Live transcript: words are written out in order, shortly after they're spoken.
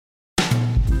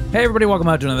Hey everybody, welcome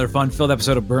out to another fun-filled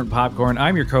episode of Burnt Popcorn.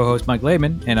 I'm your co-host, Mike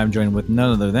Laidman, and I'm joined with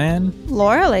none other than...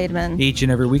 Laura Laidman. Each and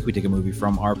every week we take a movie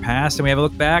from our past and we have a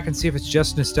look back and see if it's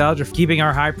just nostalgia for keeping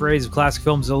our high praise of classic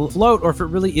films afloat, or if it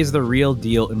really is the real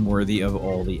deal and worthy of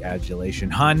all the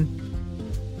adulation. Hun,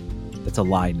 that's a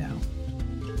lie now.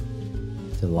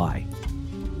 It's a lie.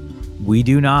 We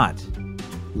do not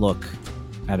look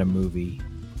at a movie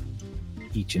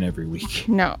each and every week.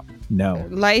 No.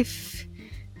 Life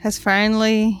has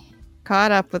finally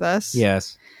caught up with us.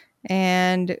 Yes.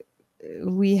 And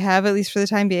we have, at least for the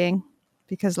time being,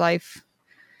 because life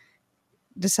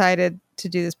decided to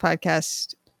do this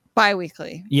podcast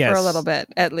bi-weekly for a little bit,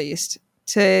 at least,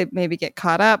 to maybe get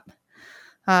caught up.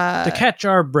 To catch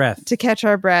our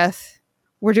breath.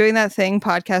 We're doing that thing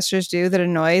podcasters do that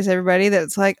annoys everybody,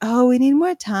 that's like, oh, we need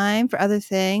more time for other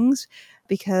things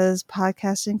because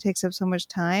podcasting takes up so much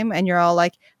time. And you're all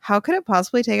like, how could it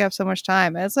possibly take up so much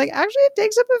time? And it's like, actually, it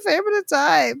takes up a fair bit of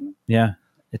time. Yeah.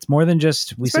 It's more than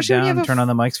just we sit down, turn on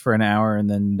the mics for an hour and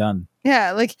then done.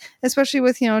 Yeah. Like, especially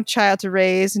with, child to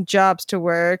raise and jobs to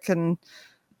work and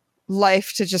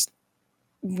life to just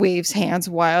waves hands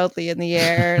wildly in the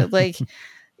air. Like,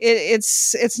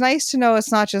 it's nice to know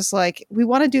it's not just like we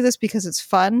want to do this because it's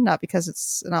fun, not because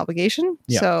it's an obligation.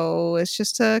 Yeah. So it's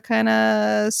just to kind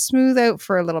of smooth out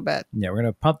for a little bit. Yeah, we're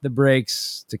gonna pump the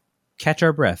brakes to catch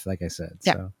our breath, like I said.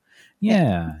 Yeah. So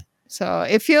yeah. So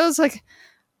it feels like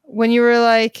when you were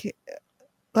like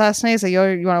last night, it's like, you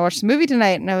want to watch the movie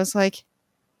tonight, and I was like,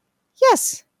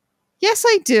 yes,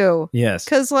 I do. Yes,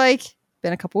 because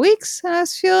been a couple weeks, and I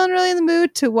was feeling really in the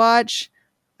mood to watch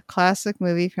classic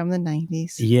movie from the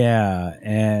 90s. Yeah,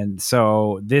 and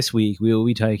so this week we will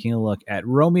be taking a look at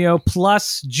Romeo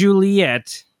plus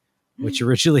Juliet, which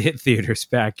originally hit theaters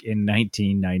back in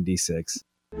 1996.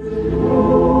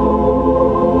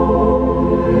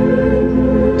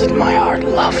 Did my heart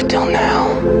love till now?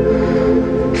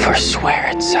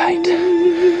 Forswear its sight,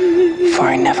 for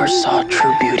I never saw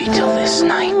true beauty till this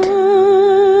night.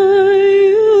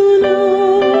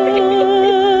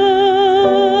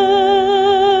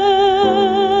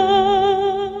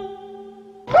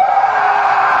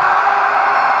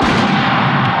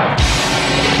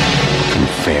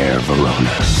 Verona,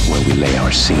 where we lay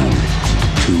our scene.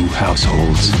 Two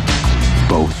households,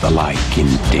 both alike in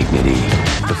dignity.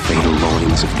 The fatal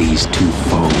loins of these two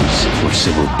foes, where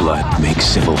civil blood makes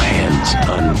civil hands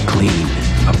unclean.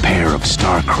 A pair of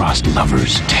star-crossed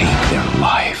lovers take their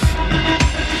life.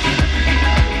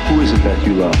 Who is it that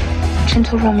you love?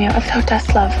 Gentle Romeo of thou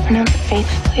dost love, pronounce it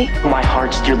faithfully. My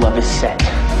heart's dear love is set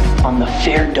on the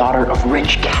fair daughter of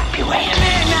rich Capulet.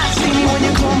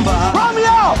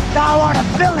 Romeo! Thou art a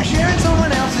villain! Sharing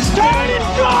someone else's turn and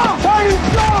draw!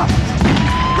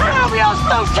 Romeo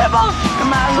slew Tybalt!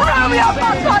 Romeo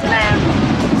must not live!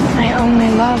 My only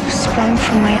love sprung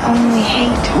from my only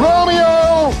hate.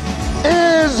 Romeo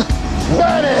is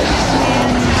banished!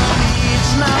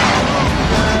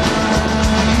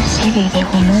 Maybe they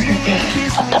will murder thee.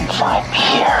 Let them find me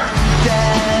here.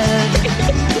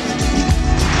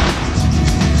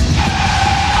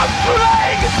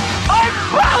 I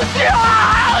found your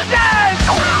houses!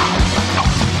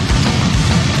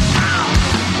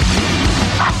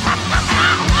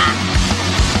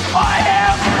 I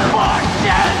am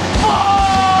fortune!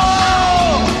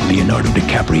 Leonardo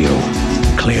DiCaprio,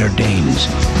 Claire Danes,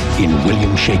 in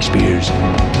William Shakespeare's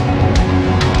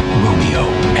Romeo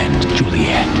and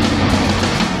Juliet.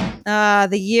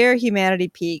 The year humanity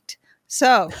peaked.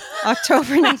 So,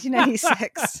 October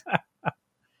 1996.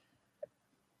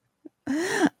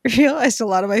 I realized a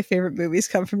lot of my favorite movies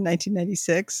come from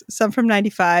 1996, some from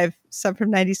 95, some from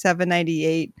 97,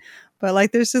 98.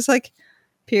 But there's this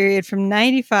period from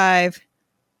 95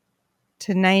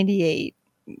 to 98,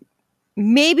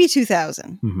 maybe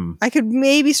 2000. Mm-hmm. I could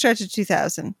maybe stretch to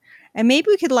 2000. And maybe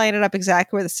we could line it up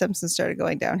exactly where The Simpsons started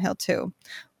going downhill too.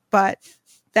 But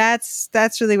that's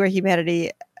really where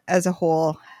humanity as a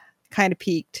whole kind of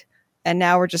peaked. And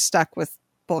now we're just stuck with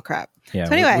bullcrap. Yeah,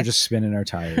 so anyway, we're just spinning our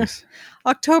tires.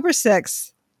 October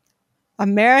 6th,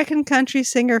 American country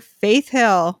singer Faith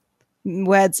Hill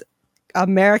weds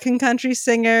American country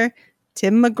singer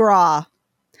Tim McGraw.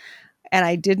 And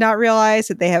I did not realize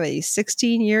that they have a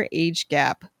 16-year age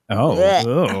gap.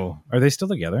 Oh. Are they still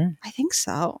together? I think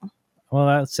so. Well,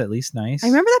 that's at least nice. I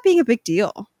remember that being a big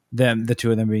deal. The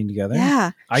two of them being together?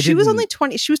 Yeah. She was only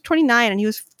 20. She was 29 and he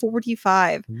was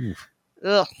 45. Oof.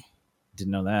 Ugh.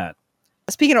 Didn't know that.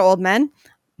 Speaking of old men,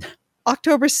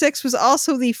 October 6th was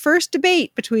also the first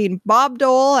debate between Bob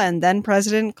Dole and then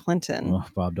President Clinton. Oh,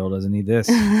 Bob Dole doesn't need this.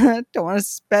 Don't want to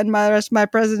spend the rest of my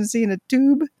presidency in a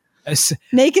tube.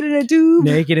 Naked in a tube.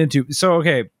 Naked in a tube. So,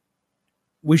 okay.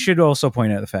 we should also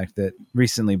point out the fact that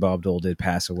recently Bob Dole did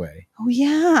pass away. Oh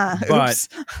yeah. But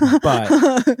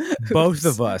both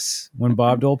of us, when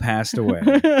Bob Dole passed away,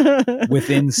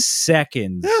 within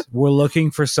seconds, we're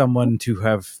looking for someone to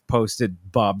have posted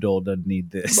Bob Dole doesn't need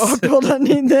this. Bob Dole doesn't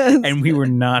need this. And we were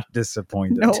not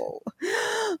disappointed. No.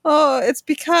 Oh, it's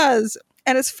because,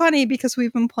 and it's funny because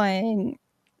we've been playing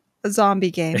a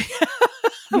zombie game.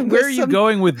 Where are you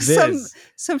going with this?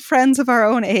 Some friends of our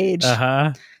own age.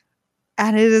 Uh-huh.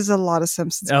 And it is a lot of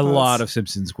Simpsons quotes. A lot of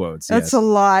Simpsons quotes. That's yes. a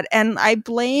lot. And I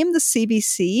blame the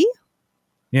CBC.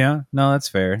 Yeah, no, that's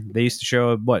fair. They used to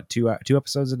show, what, two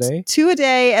episodes a day? 2 a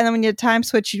day. And then when you had time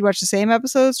switch, you'd watch the same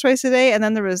episodes twice a day. And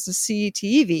then there was the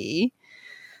CTV.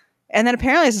 And then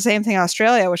apparently it's the same thing in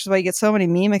Australia, which is why you get so many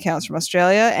meme accounts from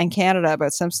Australia and Canada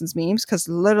about Simpsons memes, because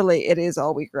literally it is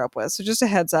all we grew up with. So just a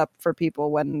heads up for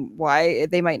people why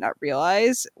they might not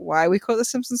realize why we quote The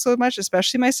Simpsons so much,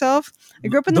 especially myself. I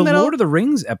grew up in the middle. The Lord of the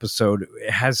Rings episode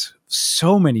has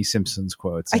so many Simpsons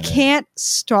quotes. I can't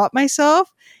stop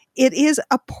myself. It is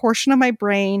a portion of my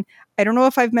brain. I don't know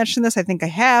if I've mentioned this. I think I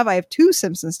have. I have 2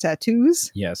 Simpsons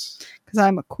tattoos. Yes. Because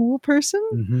I'm a cool person.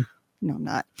 Mm-hmm. No, I'm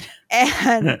not.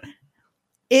 And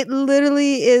it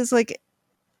literally is like,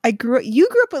 you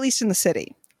grew up at least in the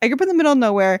city. I grew up in the middle of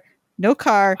nowhere, no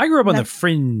car. I grew up on the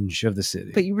fringe of the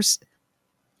city. But you were...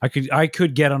 I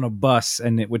could get on a bus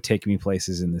and it would take me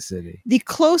places in the city. The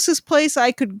closest place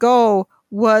I could go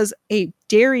was a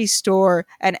dairy store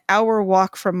an hour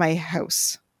walk from my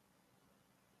house.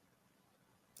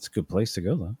 It's a good place to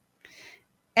go, though.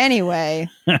 Anyway,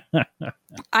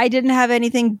 I didn't have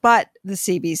anything but the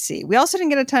CBC. We also didn't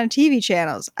get a ton of TV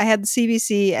channels. I had the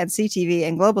CBC and CTV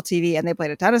and Global TV, and they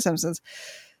played a ton of Simpsons.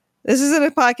 This isn't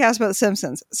a podcast about the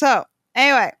Simpsons. So,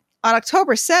 anyway, on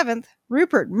October 7th,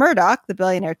 Rupert Murdoch, the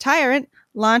billionaire tyrant,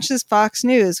 launches Fox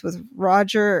News with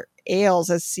Roger Ailes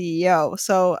as CEO.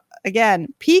 So, again,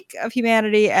 peak of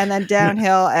humanity and then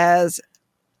downhill as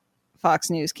Fox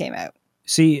News came out.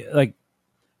 See, like,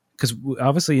 because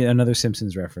obviously another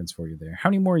Simpsons reference for you there. How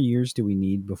many more years do we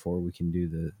need before we can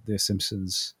do the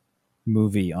Simpsons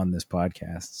movie on this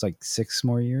podcast? It's like 6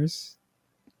 more years.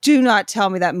 Do not tell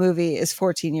me that movie is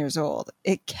 14 years old.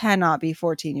 It cannot be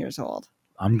 14 years old.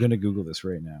 I'm going to Google this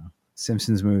right now.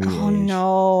 Simpsons movie Oh, age.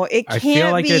 no. It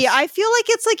can't be. I feel like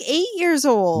it's like 8 years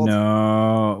old.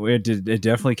 No, it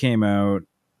definitely came out.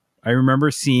 I remember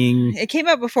seeing... It came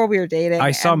out before we were dating.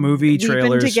 I saw movie trailers.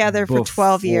 We've been together for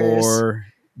 12 years.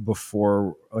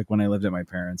 Before, like, when I lived at my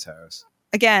parents' house.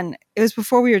 Again, it was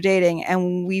before we were dating,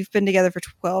 and we've been together for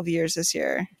 12 years this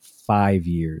year. 5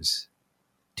 years.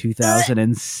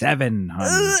 2007,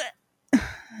 honey.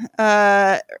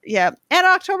 Yeah. And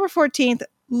October 14th,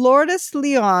 Lourdes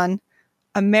Leon,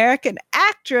 American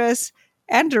actress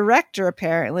and director,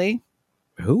 apparently.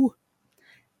 Who?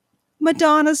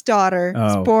 Madonna's daughter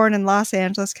was born in Los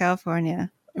Angeles, California.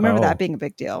 I remember that being a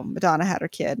big deal. Madonna had her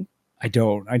kid. I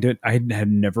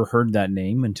had never heard that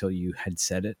name until you had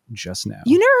said it just now.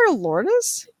 You never heard of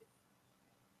Lourdes?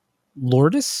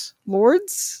 Lourdes?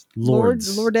 Lourdes?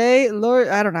 Lorde? Lord?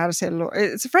 I don't know how to say Lord.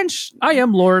 It's a French. I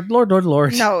am Lord. No, it's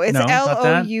Lourdes.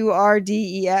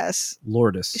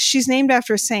 Lourdes. She's named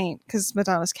after a saint because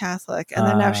Madonna's Catholic. And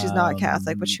then now she's not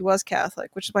Catholic, but she was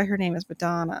Catholic, which is why her name is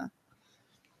Madonna.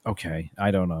 Okay.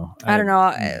 I don't know. I don't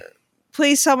know.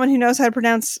 Please, someone who knows how to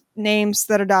pronounce names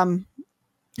that are dumb.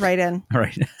 Right in. All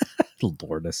right.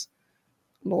 Lourdes.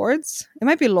 Lords? It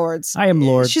might be Lords. I am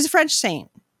Lord. She's a French saint.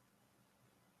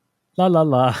 La la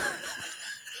la.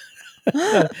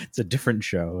 It's a different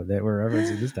show that we're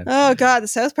referencing this time. Oh, God. The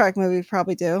South Park movie we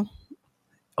probably do.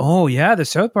 Oh, yeah. The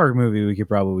South Park movie we could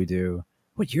probably do.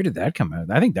 What year did that come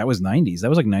out? I think that was 90s. That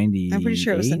was like 90. I'm pretty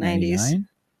sure it was the 90s. 99?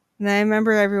 And I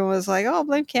remember everyone was like, oh,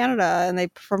 blame Canada. And they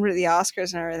performed it at the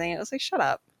Oscars and everything. It was like, shut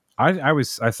up. I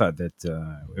thought that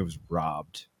it was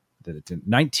robbed that it didn't.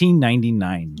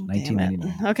 1999.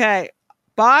 1999. Okay.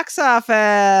 Box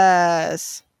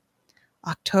office.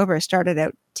 October started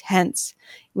out tense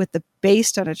with the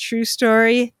based on a true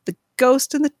story, The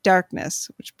Ghost in the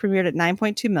Darkness, which premiered at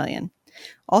 9.2 million.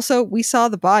 Also, we saw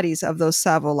the bodies of those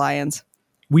Savo lions.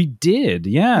 We did,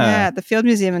 yeah. Yeah, at the Field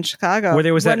Museum in Chicago. Where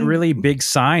there was that really big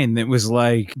sign that was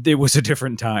like, it was a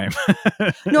different time.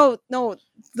 No.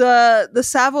 The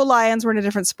Savo lions were in a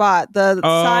different spot. The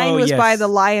sign was by the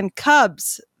lion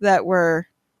cubs that were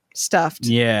stuffed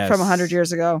from 100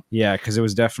 years ago. Yeah, because it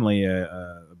was definitely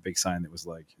a big sign that was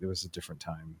like, it was a different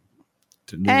time.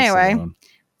 Anyway,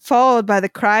 followed by the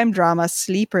crime drama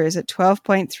Sleepers at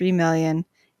 12.3 million.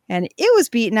 And it was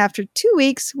beaten after 2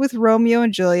 weeks with Romeo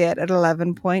and Juliet at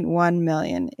 $11.1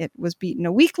 million. It was beaten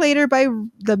a week later by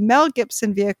the Mel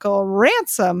Gibson vehicle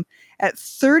Ransom at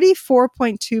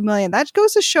 $34.2 million. That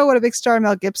goes to show what a big star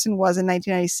Mel Gibson was in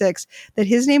 1996, that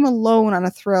his name alone on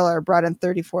a thriller brought in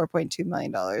 $34.2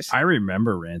 million. I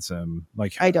remember Ransom.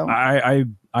 Like, I don't.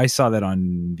 I saw that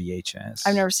on VHS.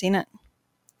 I've never seen it.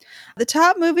 The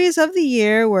top movies of the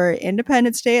year were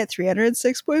Independence Day at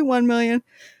 $306.1 million.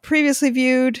 Previously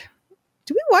viewed.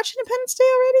 Did we watch Independence Day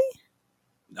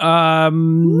already?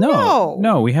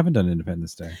 No, we haven't done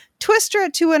Independence Day. Twister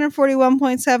at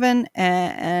 241.7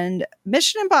 and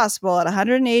Mission Impossible at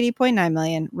 180.9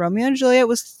 million. Romeo and Juliet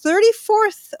was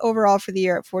 34th overall for the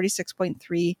year at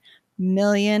 $46.3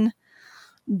 million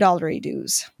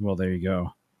dues. Well, there you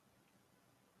go.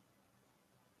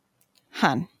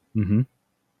 Hun. Mm-hmm.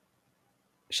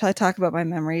 Shall I talk about my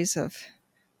memories of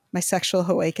my sexual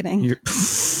awakening?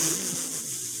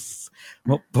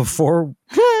 Well, before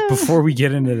we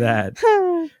get into that,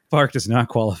 Park does not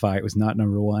qualify. It was not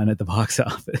number one at the box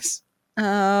office.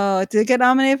 Oh, it did get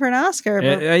nominated for an Oscar,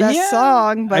 but best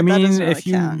song. But I mean, that doesn't really if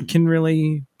you count. can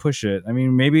really push it, I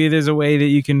mean, maybe there's a way that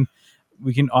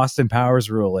we can Austin Powers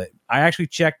rule it. I actually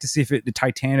checked to see if the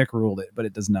Titanic ruled it, but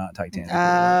it does not. Titanic.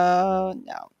 Oh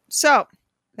no. So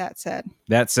that said.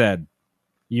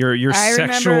 Your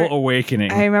sexual awakening.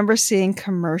 I remember seeing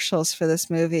commercials for this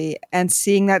movie and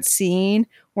seeing that scene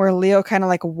where Leo kind of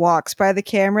like walks by the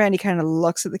camera and he kind of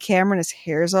looks at the camera and his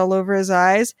hair's all over his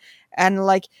eyes. And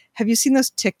like, have you seen those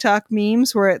TikTok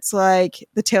memes where it's like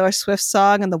the Taylor Swift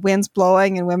song and the wind's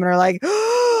blowing and women are like,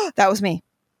 oh, that was me.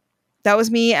 That was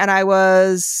me. And I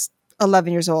was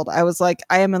 11 years old. I was like,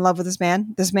 I am in love with this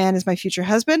man. This man is my future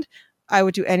husband. I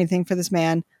would do anything for this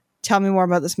man. Tell me more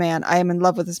about this man. I am in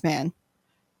love with this man.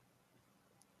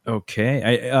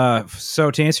 Okay. So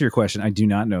to answer your question, I do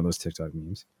not know those TikTok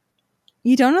memes.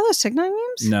 You don't know those TikTok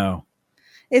memes? No.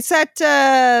 It's that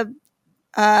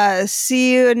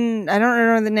see you and I don't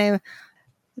remember the name.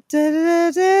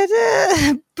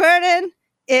 Burning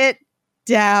it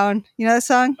down. You know that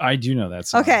song? I do know that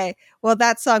song. Okay. Well,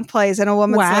 that song plays and a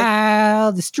woman's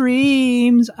like, the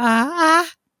streams.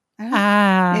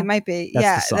 it might be.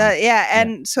 That's the song.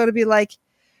 And so to be like,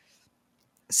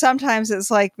 sometimes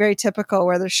it's like very typical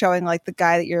where they're showing like the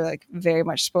guy that you're like very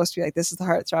much supposed to be like, this is the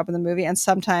heartthrob in the movie. And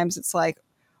sometimes it's like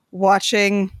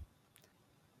watching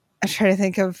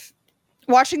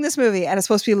this movie and it's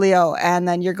supposed to be Leo and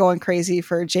then you're going crazy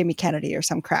for Jamie Kennedy or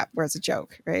some crap where it's a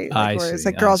joke, right? Like, where it's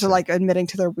like girls are like admitting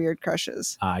to their weird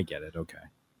crushes. I get it. Okay.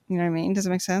 You know what I mean? Does it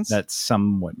make sense? That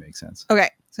somewhat makes sense. Okay.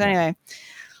 So anyway,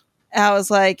 I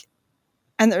was like,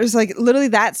 and there's like literally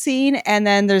that scene. And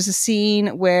then there's a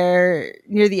scene where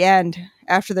near the end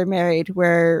after they're married,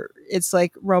 where it's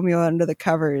like Romeo under the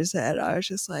covers. And I was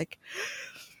just like,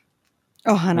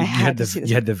 oh, hon, I had to see this.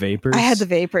 You had the vapors? I had the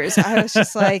vapors. I was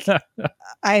just like,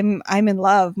 I'm in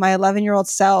love. My 11-year-old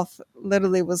self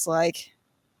literally was like,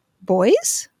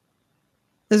 boys?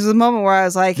 This was the moment where I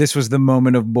was like, this was the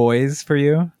moment of boys for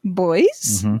you?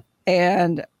 Boys? Mm-hmm.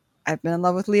 And I've been in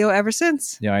love with Leo ever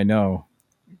since. Yeah, I know.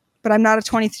 But I'm not a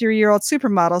 23-year-old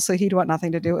supermodel, so he'd want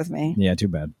nothing to do with me. Yeah, too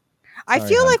bad. I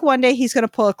feel like one day he's going to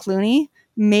pull a Clooney,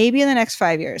 maybe in the next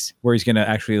 5 years. Where he's going to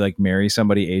actually like marry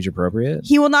somebody age appropriate?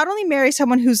 He will not only marry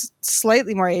someone who's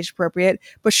slightly more age appropriate,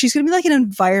 but she's going to be like an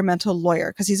environmental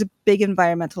lawyer because he's a big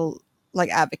environmental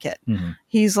like advocate. Mm-hmm.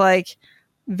 He's like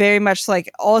very much like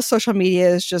all his social media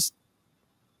is just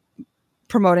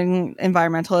promoting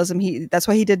environmentalism. That's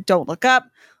why he did Don't Look Up.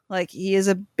 Like he is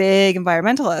a big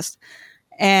environmentalist.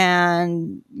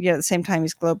 And at the same time,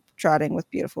 he's globetrotting with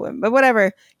beautiful women. But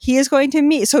whatever, he is going to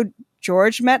meet. So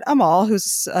George met Amal,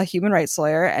 who's a human rights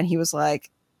lawyer, and he was like,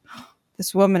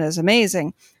 "This woman is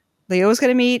amazing." Leo is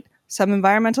going to meet some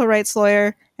environmental rights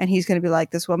lawyer, and he's going to be like,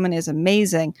 "This woman is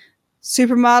amazing."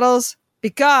 Supermodels,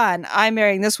 be gone! I'm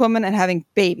marrying this woman and having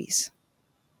babies.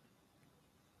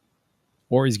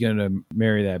 Or he's going to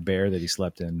marry that bear that he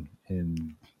slept in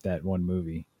that one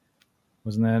movie.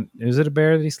 Wasn't that? Is it a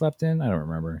bear that he slept in? I don't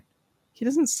remember. He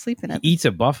doesn't sleep in it. He eats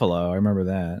a buffalo. I remember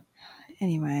that.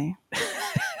 Anyway.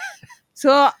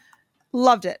 So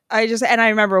loved it. I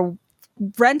remember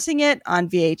renting it on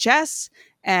VHS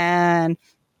and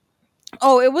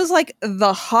it was like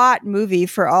the hot movie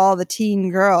for all the teen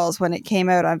girls when it came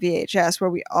out on VHS, where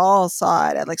we all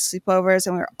saw it at like sleepovers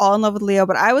and we were all in love with Leo.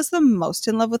 But I was the most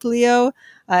in love with Leo.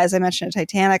 As I mentioned in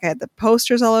Titanic, I had the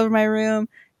posters all over my room.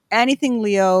 Anything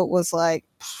Leo was like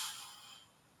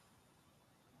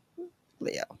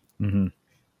Leo. Mm-hmm.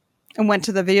 And went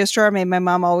to the video store, made my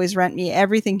mom always rent me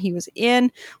everything he was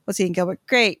in. Was he in Gilbert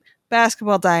Grape,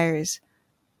 Basketball Diaries,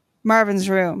 Marvin's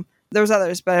Room, There was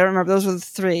others, but I don't remember. Those were the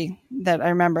 3 that I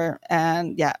remember.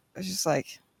 And yeah, it was just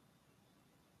like,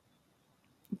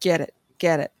 get it.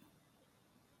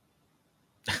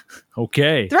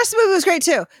 Okay. The rest of the movie was great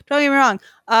too. Don't get me wrong.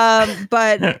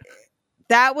 But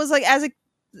that was like,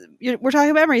 we're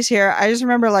talking memories here. I just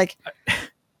remember like,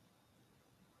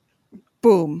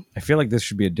 boom. I feel like this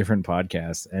should be a different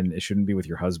podcast, and it shouldn't be with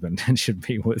your husband. It should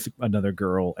be with another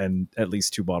girl and at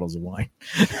least 2 bottles of wine.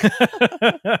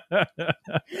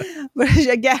 But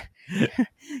again,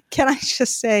 can I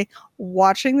just say,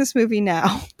 watching this movie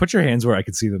now, Put your hands where I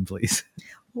can see them, please.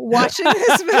 watching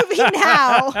this movie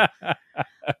now,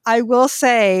 I will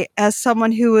say, as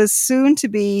someone who is soon to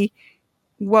be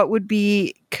what would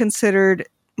be considered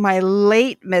my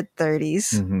late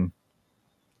mid-30s, Mm-hmm.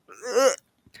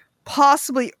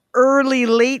 possibly early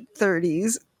late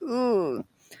 30s. Ugh.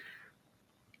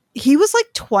 He was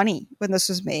like 20 when this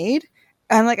was made.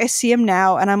 And like I see him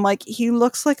now and I'm like, he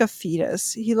looks like a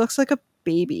fetus. He looks like a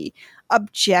baby.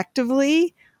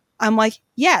 Objectively, I'm like,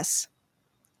 yes,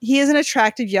 he is an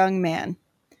attractive young man.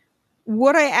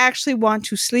 Would I actually want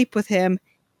to sleep with him?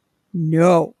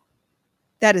 No.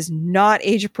 That is not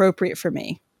age appropriate for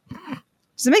me.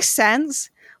 Does it make sense?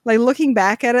 Like looking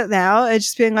back at it now, it's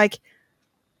just being like,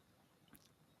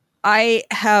 there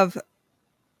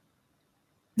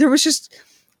was just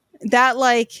that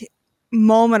like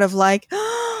moment of like,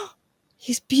 oh,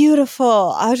 he's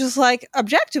beautiful. I was just like,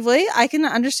 objectively, I can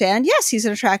understand. Yes, he's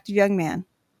an attractive young man.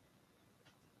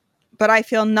 But I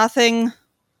feel nothing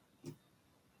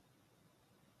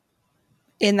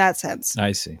in that sense.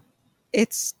 I see.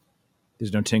 There's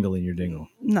no tingle in your dingle.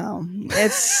 No,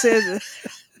 it's,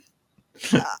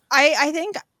 I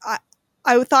think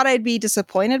I thought I'd be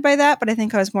disappointed by that, but I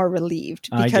think I was more relieved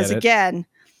because again,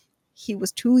 he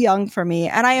was too young for me.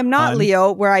 And I am not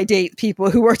Leo where I date people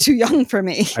who are too young for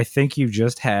me. I think you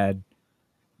just had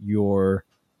your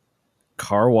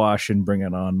car wash and bring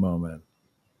it on moment.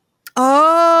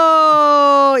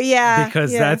 Oh, yeah.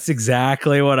 Because that's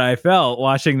exactly what I felt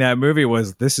watching that movie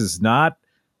was this is not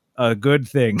a good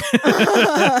thing.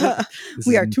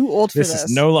 We are too old for this. This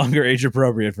is no longer age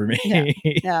appropriate for me.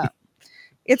 Yeah.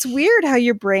 It's weird how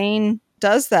your brain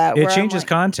does that. It changes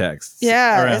context.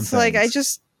 Yeah. It's like, I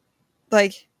just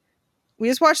like, we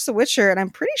just watched The Witcher and I'm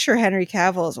pretty sure Henry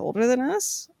Cavill is older than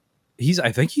us.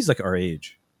 I think he's like our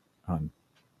age.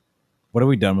 What have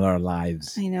we done with our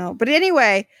lives? I know. But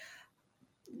anyway,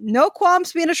 no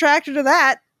qualms being attracted to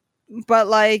that. But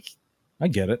like, I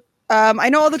get it. I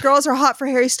know all the girls are hot for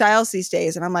Harry Styles these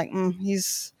days. And I'm like,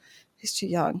 he's too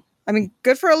young. I mean,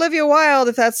 good for Olivia Wilde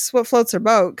if that's what floats her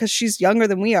boat, because she's younger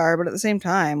than we are. But at the same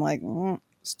time, like,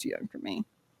 it's too young for me.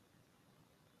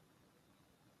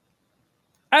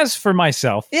 As for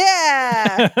myself,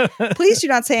 yeah, please do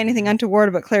not say anything untoward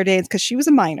about Claire Danes because she was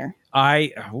a minor.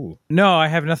 No, I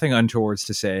have nothing untowards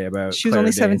to say about. She was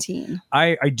only 17.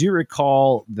 I do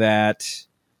recall that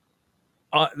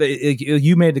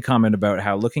you made the comment about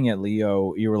how looking at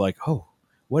Leo, you were like, oh,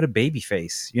 what a baby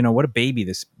face. You know, what a baby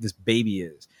this baby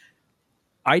is.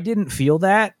 I didn't feel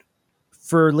that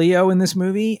for Leo in this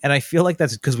movie, and I feel like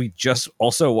that's because we just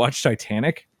also watched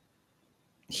Titanic.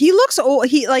 He looks old.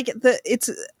 It's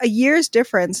a year's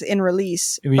difference in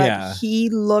release, but he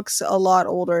looks a lot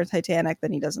older in Titanic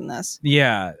than he does in this.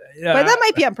 Yeah. But that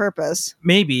might be on purpose.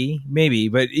 Maybe.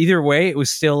 But either way, it was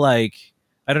still like,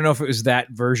 I don't know if it was that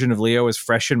version of Leo was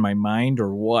fresh in my mind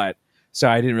or what. So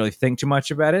I didn't really think too much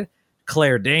about it.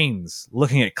 Claire Danes,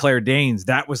 looking at Claire Danes,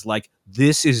 that was like,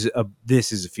 this is a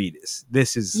fetus.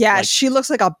 This is she looks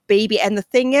like a baby. And the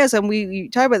thing is, and we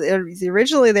talked about it,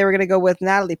 originally they were going to go with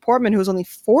Natalie Portman, who was only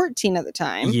 14 at the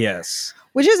time. Yes,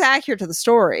 which is accurate to the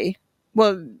story.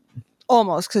 Well,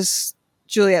 almost, because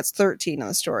Juliet's 13 in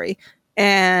the story,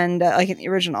 and like in the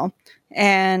original.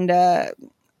 And I'm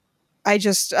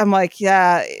like,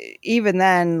 yeah. Even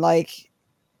then, like.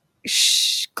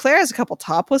 Claire has a couple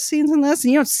topless scenes in this,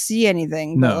 and you don't see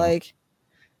anything. But like,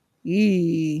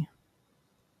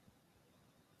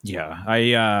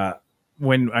 Yeah,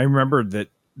 when I remembered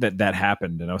that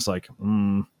happened, and I was like,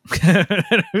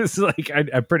 it was like,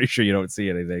 I'm pretty sure you don't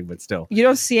see anything, but still, you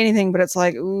don't see anything. But it's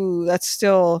like, ooh, that's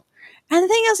still. And the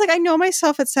thing is, like, I know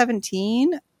myself at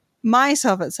 17,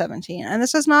 and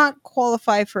this does not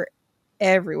qualify for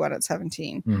everyone at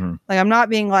 17. Mm-hmm. Like, I'm not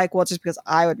being like, well, just because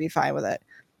I would be fine with it.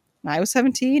 When I was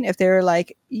 17, if they were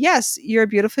like, yes, you're a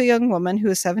beautiful young woman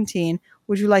who is 17,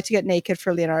 would you like to get naked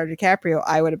for Leonardo DiCaprio?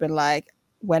 I would have been like,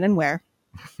 when and where?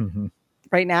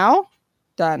 Right now?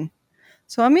 Done.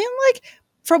 So, I mean, like,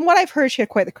 from what I've heard, she had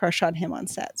quite the crush on him on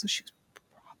set. So she was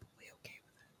probably okay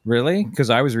with it. Really?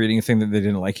 Because I was reading a thing that they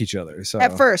didn't like each other. So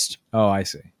at first. Oh, I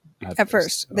see. At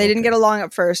first. They didn't get along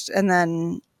at first, and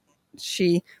then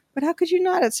but how could you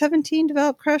not at 17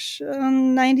 develop crush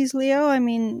on 90s Leo? I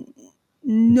mean,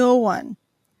 no one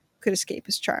could escape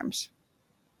his charms.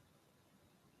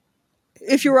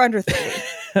 If you were under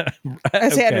 30. I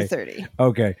say under 30.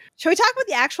 Okay. Shall we talk about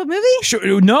the actual movie?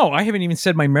 Sure. No, I haven't even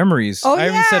said my memories. Oh, I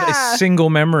haven't said a single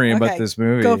memory about this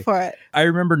movie. Go for it. I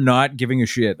remember not giving a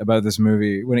shit about this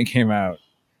movie when it came out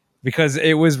because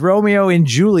it was Romeo and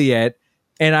Juliet,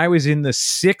 and I was in the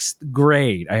 6th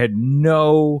grade. I had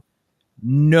no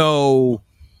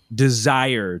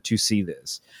desire to see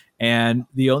this. And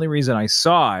the only reason I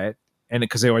saw it, and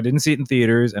because I didn't see it in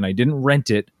theaters and I didn't rent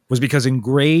it, was because in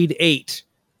grade 8,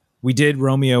 we did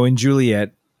Romeo and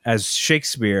Juliet as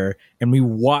Shakespeare, and we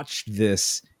watched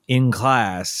this in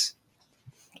class.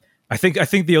 I think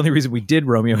the only reason we did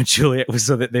Romeo and Juliet was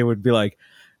so that they would be like,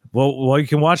 well, you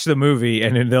can watch the movie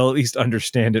and then they'll at least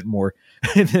understand it more.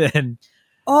 And then,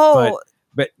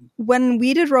 but when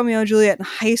we did Romeo and Juliet in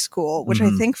high school, which I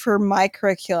think for my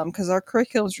curriculum, because our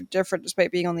curriculums were different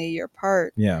despite being only a year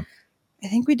apart. Yeah. I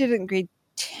think we did it in grade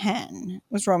 10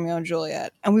 was Romeo and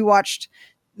Juliet. And we watched,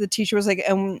 the teacher was like,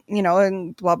 and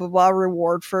and blah, blah, blah,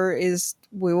 reward is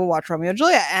we will watch Romeo and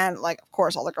Juliet. And like, of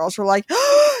course, all the girls were like,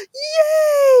 oh,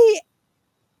 yay.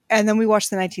 And then we watched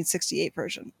the 1968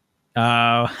 version.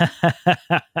 Oh,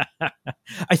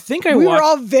 I think we were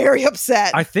all very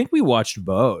upset. I think we watched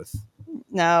both.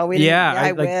 No, we didn't. Yeah,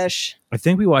 I wish. I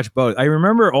think we watched both. I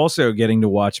remember also getting to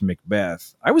watch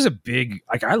Macbeth. I was a big,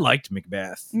 I liked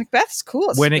Macbeth. Macbeth's cool.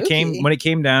 It's when spooky. it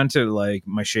came down to like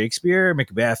my Shakespeare,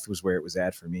 Macbeth was where it was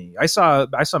at for me. I saw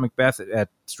Macbeth at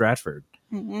Stratford,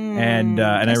 and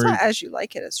I saw As You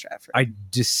Like It at Stratford. I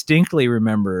distinctly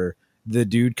remember the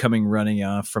dude coming running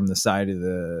off from the side of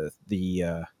the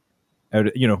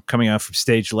coming off from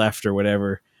stage left or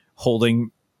whatever,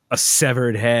 holding a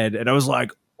severed head, and I was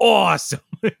like, awesome.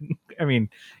 I mean,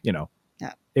 it was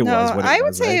what it was. I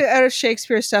would say out of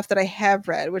Shakespeare stuff that I have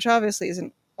read, which obviously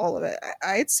isn't all of it,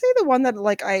 I'd say the one that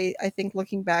like I think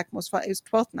looking back most fun is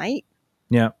Twelfth Night.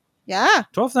 Yeah. Yeah.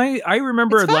 12th Night. I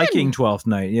remember liking 12th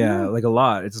Night. Yeah, like a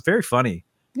lot. It's very funny.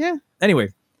 Yeah. Anyway,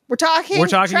 we're talking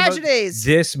tragedies.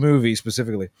 About this movie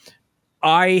specifically.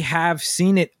 I have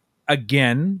seen it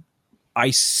again.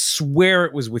 I swear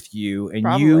it was with you, and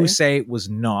Probably. You say it was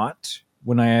not.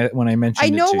 When I mentioned, I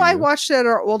know I you. watched it at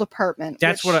our old apartment.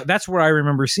 That's where I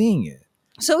remember seeing it.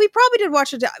 So we probably did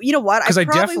watch it. You know what? I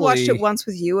probably watched it definitely once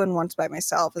with you and once by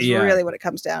myself. Is really what it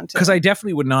comes down to. Because I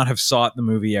definitely would not have sought the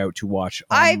movie out to watch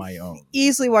on my own.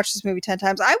 Easily watched this movie 10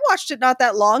 times. I watched it not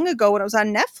that long ago when it was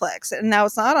on Netflix, and now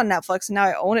it's not on Netflix, and now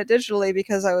I own it digitally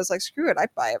because I was like, screw it,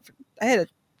 I'd buy it. I had a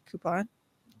coupon.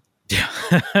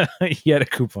 You had a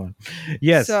coupon.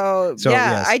 Yes. So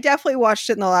yes. I definitely watched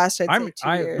it in the last 2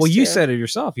 years. Well, you said it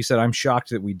yourself. You said, I'm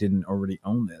shocked that we didn't already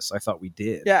own this. I thought we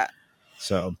did. Yeah.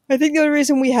 So I think the only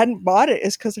reason we hadn't bought it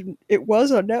is because it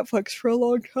was on Netflix for a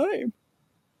long time.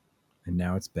 And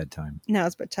now it's bedtime.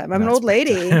 I'm an old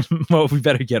lady. Well, we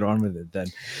better get on with it then.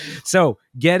 So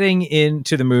getting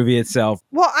into the movie itself.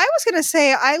 Well, I was going to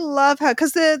say, I love how,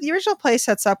 because the original play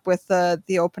sets up with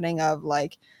the opening of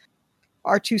like,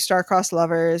 our two star-crossed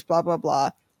lovers, blah, blah, blah.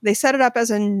 They set it up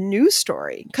as a news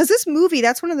story. Because this movie,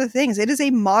 that's one of the things. It is a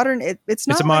modern, it's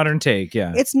not. It's a modern take,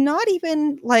 yeah. It's not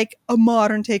even like a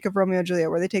modern take of Romeo and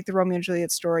Juliet, where they take the Romeo and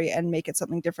Juliet story and make it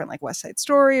something different, like West Side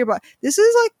Story. But this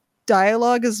is like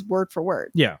dialogue is word for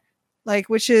word. Yeah. Like,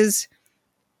 which is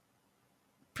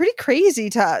pretty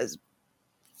crazy to us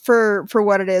for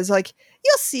what it is. Like,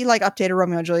 you'll see like updated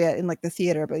Romeo and Juliet in like the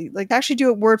theater, but like actually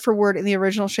do it word for word in the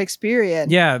original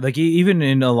Shakespearean. Yeah, like even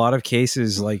in a lot of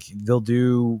cases, like they'll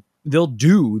do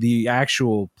the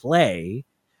actual play,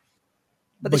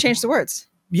 but they change the words.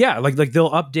 Yeah, like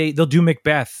they'll do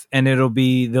Macbeth, and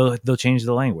they'll change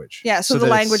the language. Yeah, so the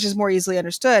language is more easily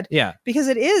understood. Yeah, because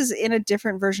it is in a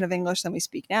different version of English than we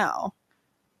speak now.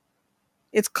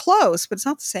 It's close, but it's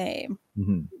not the same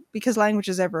because language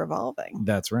is ever evolving.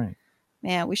 That's right.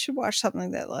 Man, we should watch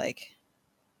something that like.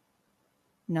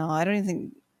 No, I don't even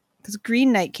think, because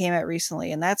Green Knight came out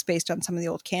recently, and that's based on some of the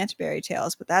old Canterbury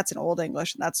Tales, but that's in Old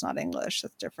English, and that's not English.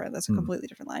 That's different. That's a completely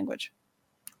different language.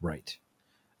 Right.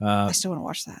 I still want to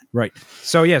watch that. Right.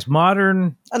 So yes,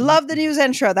 modern. I love the news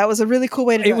intro. That was a really cool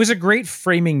way to do it. It was a great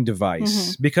framing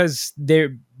device because they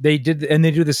did, and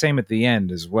they do the same at the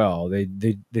end as well.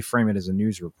 They frame it as a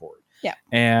news report. Yeah.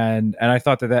 And I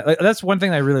thought that's one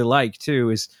thing I really like too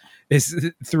is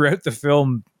throughout the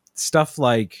film stuff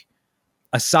like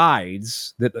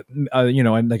asides that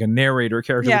and like a narrator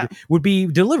character would be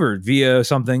delivered via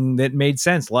something that made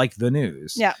sense, like the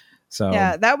news. Yeah. So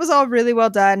Yeah, that was all really well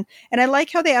done. And I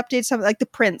like how they update some, like the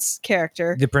Prince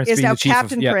character. the Prince is being now the chief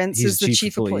Captain of, yeah, Prince he's is the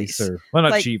chief of police. Or, well,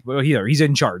 not Like- chief. Well, he's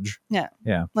in charge.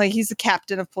 Like he's the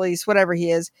captain of police, whatever he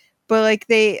is. But like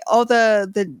all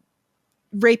the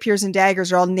rapiers and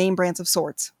daggers are all name brands of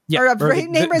swords. Yeah, Or, or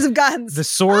name brands of guns. The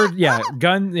sword,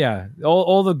 gun,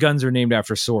 all the guns are named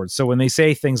after swords. So when they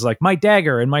say things like "my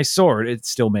dagger" and "my sword," it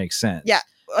still makes sense. Yeah,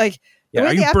 like the Yeah, way are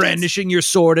the you updates- brandishing your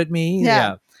sword at me?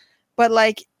 Yeah. But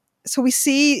like, so we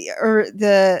see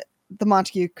the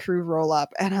Montague crew roll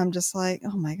up, and I'm just like,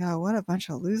 oh my god, what a bunch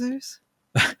of losers.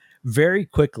 Very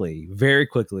quickly,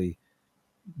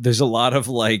 there's a lot of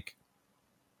like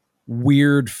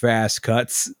weird fast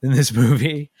cuts in this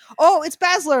movie. Oh, it's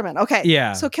Baz Luhrmann. Okay.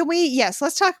 Yeah. So can we? Yes,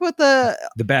 let's talk about the.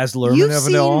 The Baz Luhrmann of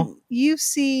it all. You've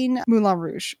seen Moulin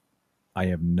Rouge. I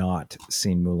have not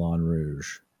seen Moulin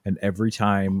Rouge. And every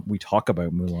time we talk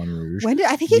about Moulin Rouge, When did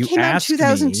I think it You came out in asked me-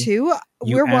 2002? you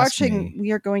We're asked watching. me.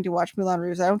 We are going to watch Moulin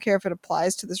Rouge. I don't care if it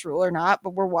applies to this rule or not,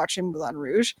 but we're watching Moulin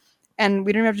Rouge, and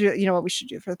we don't have to do. You know what we should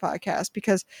do for the podcast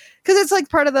because it's like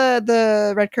part of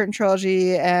the Red Curtain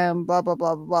trilogy and blah blah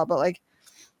blah blah blah. But like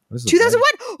was it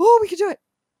 2001. Oh, we could do it.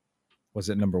 Was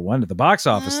it number one at the box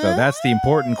office though? That's the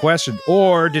important question.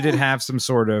 Or did it have some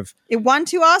sort of It won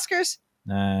 2 Oscars: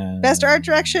 Best Art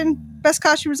Direction, Best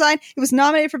Costume Design. It was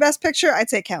nominated for Best Picture. I'd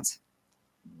say it counts.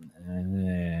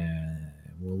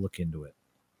 We'll look into it.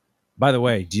 By the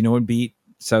way, do you know what beat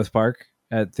South Park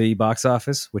at the box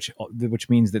office? Which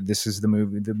means that this is the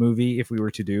movie. The movie, if we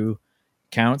were to do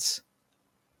counts,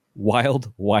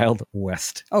 Wild Wild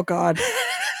West. Oh God.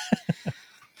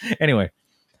 Anyway,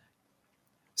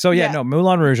 so Yeah. no,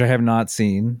 Moulin Rouge I have not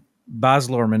seen. Baz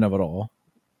Luhrmann of it all.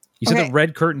 You said Okay. the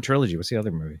Red Curtain trilogy. What's the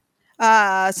other movie?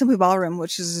 Simply Ballroom,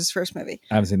 which is his first movie.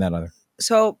 I haven't seen that either.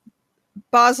 So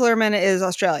Baz Luhrmann is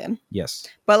Australian. Yes.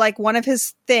 But like one of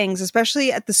his things,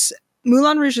 especially at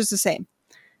Moulin Rouge is the same.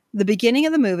 The beginning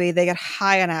of the movie, they get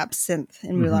high on absinthe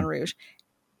in Moulin Rouge.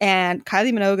 And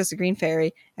Kylie Minogue is the Green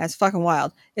Fairy, and it's fucking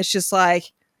wild. It's just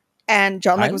like, and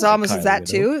John I Leguizamo like is that Kylie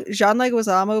too. Jean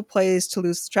Leguizamo plays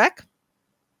Toulouse-Lautrec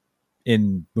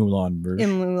In Moulin Rouge.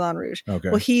 in Moulin Rouge. Okay.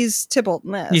 Well, he's Tybalt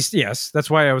in this. Yes, that's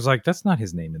why I was like, that's not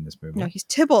his name in this movie. No, he's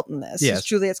Tybalt in this. Yes. He's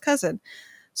Juliet's cousin.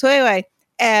 So anyway,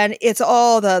 and it's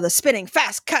all the spinning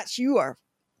fast cuts.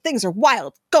 Things are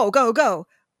wild. Go, go, go.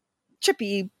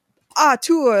 Trippy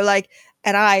tour. Like,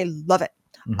 and I love it.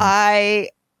 Mhm. I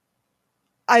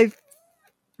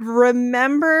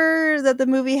remember that the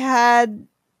movie had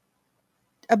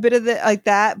a bit of like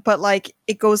that, but like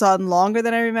it goes on longer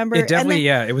than I remember. It definitely,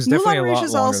 it was definitely Moulin a Rouge lot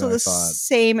is longer also than I the thought.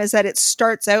 same as that. It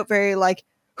starts out very like,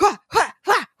 wah, wah,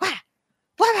 wah, wah, wah,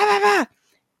 wah, wah, wah.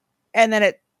 And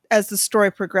then as the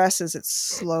story progresses, it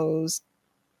slows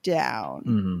down.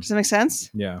 Mhm. Does that make sense?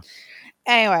 Yeah.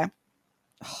 Anyway.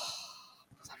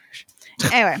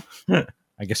 Anyway,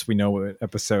 I guess we know what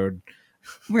episode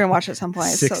we're gonna watch it at some point.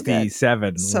 It's so good.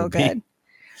 67 So will be. good.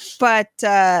 But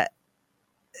the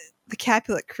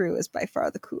Capulet crew is by far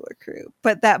the cooler crew.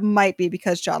 But that might be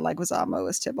because John Leguizamo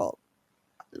is Tybalt.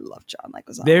 I love John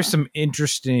Leguizamo. There's some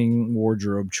interesting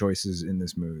wardrobe choices in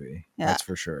this movie. Yeah. That's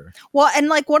for sure. Well, and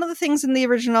like one of the things in the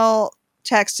original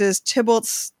text is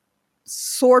Tybalt's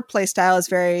sword play style is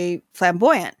very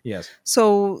flamboyant. Yes.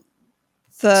 So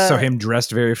So him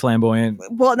dressed very flamboyant.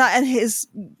 well, not and his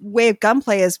way of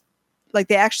gunplay is like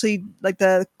they actually like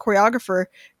the choreographer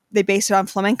they base it on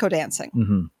flamenco dancing.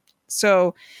 Mhm.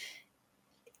 So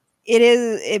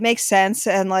it makes sense.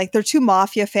 And like they're two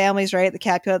mafia families, right? The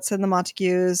Capulets and the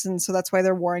Montagues. And so that's why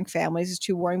they're warring families, these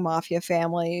two warring mafia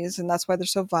families. And that's why they're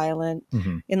so violent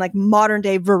Mhm. in like modern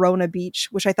day Verona Beach,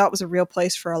 which I thought was a real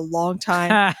place for a long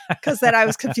time. Because then I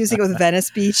was confusing it with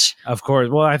Venice Beach. Of course.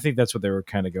 Well, I think that's what they were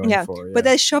kind of going Yeah. for. But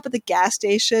they show up at the gas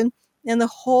station and the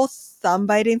whole thumb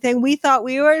biting thing. We thought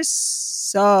we were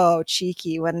so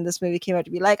cheeky when this movie came out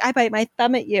to be like, I bite my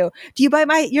thumb at you. Do you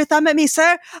bite your thumb at me,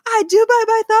 sir? I do bite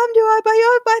my thumb. Do I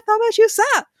bite my thumb at you,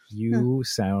 sir? You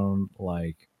sound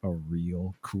like a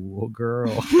real cool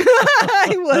girl.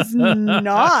 I was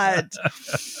not.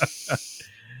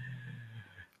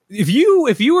 If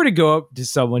you were to go up to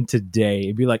someone today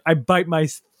and be like, I bite my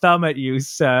thumb at you,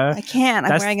 sir. I can't. I'm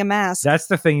That's- wearing a mask. That's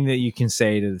the thing that you can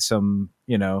say to some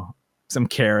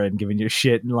Karen giving you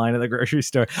shit in line at the grocery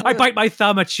store. I bite my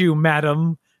thumb at you,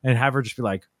 madam. And have her just be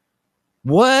like,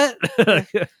 what?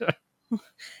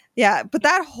 Yeah, but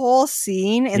that whole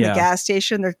scene in Yeah. the gas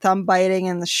station, their thumb biting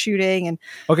and the shooting and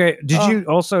Okay. Did you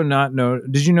also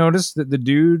did you notice that the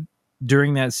dude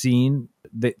during that scene,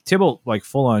 that Tybalt like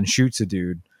full on shoots a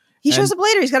dude, he shows And- up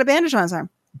later. He's got a bandage on his arm.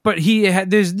 but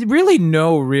there's really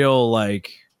no real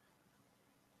like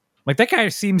that guy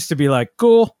seems to be like,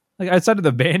 cool. Like outside of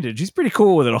the bandage, he's pretty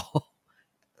cool with it all.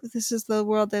 This is the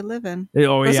world they live in.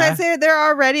 Oh yeah, Besides, they're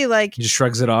already like, he just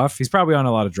shrugs it off. He's probably on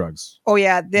a lot of drugs. oh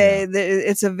yeah,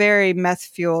 it's a very meth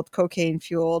fueled, cocaine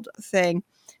fueled thing.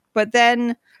 But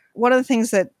then one of the things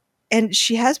that, and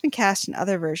she has been cast in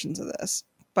other versions of this,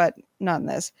 but not in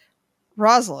this.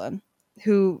 Rosalind,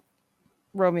 who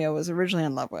Romeo was originally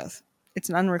in love with. It's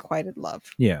an unrequited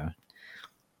love. Yeah.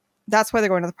 That's why they're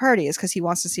going to the party, is because he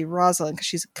wants to see Rosalind, because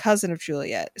she's a cousin of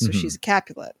Juliet, so she's a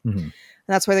Capulet. And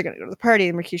that's why they're going to go to the party,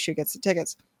 and Mercutio gets the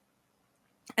tickets.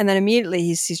 And then immediately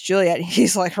he sees Juliet, and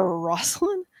he's like,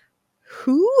 Rosalind?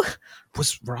 Who?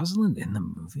 Was Rosalind in the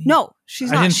movie? No,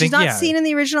 she's not. She's not yeah. seen in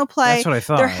the original play. That's what I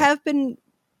thought. There have been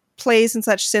plays and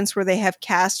such since where they have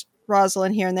cast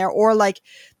Rosalind here and there, or like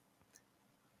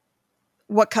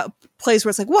plays where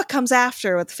it's like what comes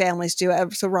after what the families do.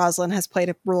 So Rosalind has played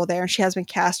a role there, and she has been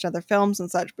cast in other films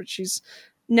and such, but she's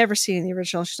never seen in the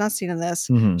original. She's not seen in this.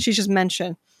 She's just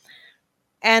mentioned.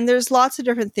 And there's lots of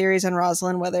different theories on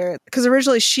Rosalind, whether, because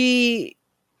originally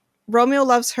Romeo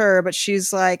loves her, but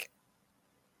she's like,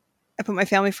 I put my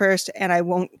family first, and I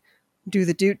won't do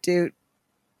the doot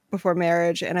before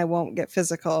marriage, and I won't get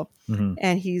physical.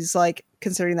 And he's like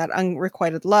considering that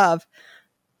unrequited love.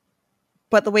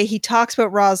 But the way he talks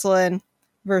about Rosalind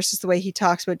versus the way he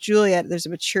talks about Juliet, there's a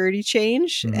maturity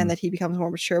change, and that he becomes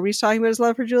more mature when he's talking about his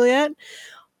love for Juliet.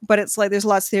 But it's like there's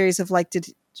lots of theories of like, did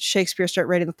Shakespeare start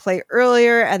writing the play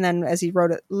earlier, and then as he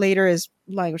wrote it later, his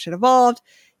language had evolved?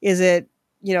 Is it,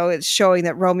 it's showing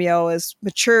that Romeo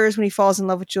matures when he falls in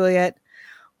love with Juliet?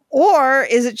 Or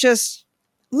is it just,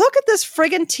 look at this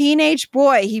friggin' teenage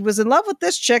boy. He was in love with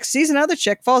this chick, sees another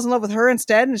chick, falls in love with her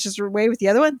instead, and it's just away with the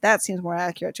other one? That seems more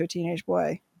accurate to a teenage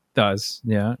boy. Does.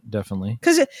 Yeah, definitely.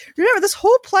 Because remember, this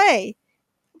whole play,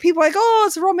 people are like, oh,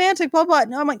 it's romantic, blah, blah.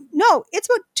 No, I'm like, no, it's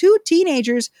about two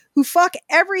teenagers who fuck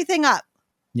everything up.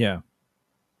 Yeah.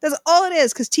 That's all it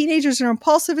is, because teenagers are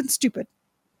impulsive and stupid.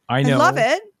 I know. I love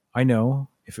it. I know.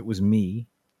 If it was me,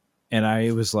 and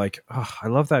I was like, oh, I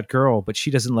love that girl, but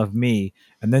she doesn't love me,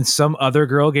 and then some other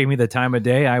girl gave me the time of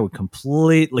day, I would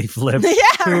completely flip who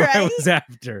right? I was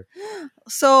after.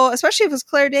 So, especially if it's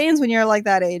Claire Danes when you're like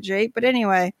that age, right? But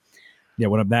anyway. Yeah,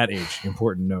 when I'm that age.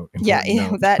 Important note.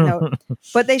 That note.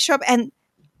 But they show up, and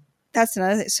that's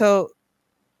another thing. So,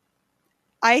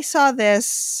 I saw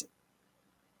this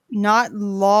not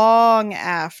long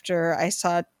after I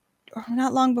saw, or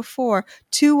not long before,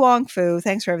 To Wong Fu,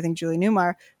 Thanks for Everything, Julie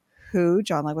Newmar, who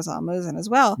John Leguizamo is in as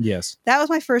well. Yes. That was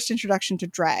my first introduction to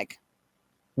drag.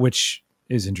 Which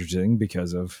is interesting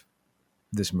because of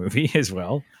this movie as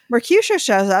well. Mercutio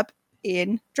shows up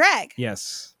in drag.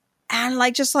 Yes. And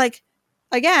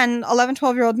again, 11,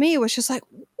 12-year-old me was just like,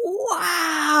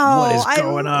 wow. What is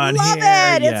going on here?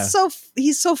 Yeah. It's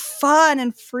he's so fun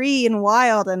and free and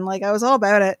wild. And like, I was all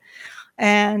about it.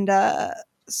 And,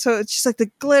 so it's just like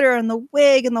the glitter and the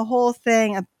wig and the whole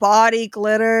thing, a body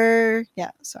glitter.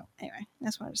 Yeah. So anyway,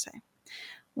 that's what I wanted to say.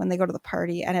 When they go to the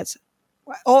party, and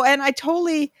and I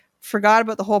totally forgot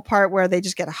about the whole part where they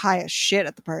just get high as shit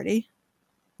at the party.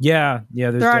 Yeah.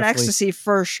 They're on ecstasy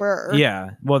for sure.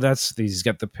 Yeah. Well, he's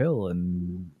got the pill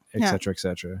and et cetera, et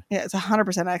cetera. Yeah. It's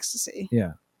 100% ecstasy.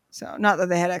 Yeah. So not that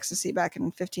they had ecstasy back in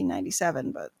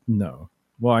 1597, but no.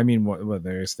 Well, I mean, I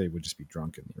guess they would just be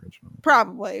drunk in the original.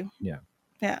 Probably. Yeah.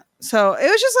 Yeah. So it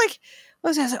was just like, I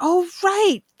was like, oh,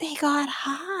 right. They got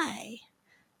high.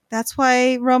 That's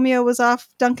why Romeo was off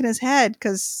dunking his head,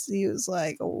 because he was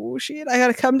like, oh, shit, I got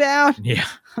to come down. Yeah.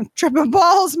 I'm tripping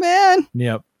balls, man.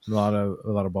 Yep. A lot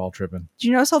of ball tripping. Do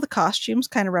you notice all the costumes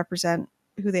kind of represent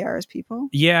who they are as people?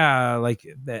 Yeah. Like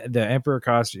the emperor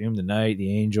costume, the knight,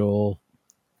 the angel,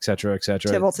 et cetera, et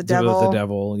cetera. Tybalt the devil. The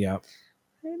devil. Yeah.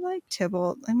 I like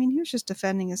Tybalt. I mean, he was just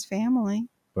defending his family.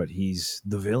 But he's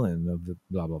the villain of the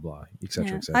blah, blah, blah, et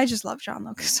cetera, et cetera. I just love John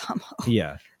Leguizamo.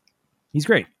 Yeah. He's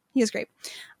great. He is great.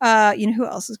 You know who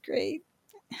else is great?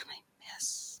 And I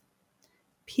miss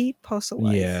Pete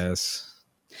Postlethwaite. Yes.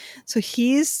 So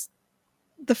he's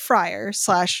the friar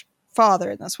 /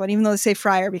 father in this one, even though they say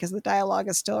friar because the dialogue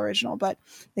is still original, but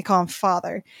they call him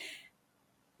father.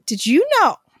 Did you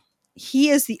know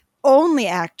he is the only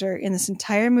actor in this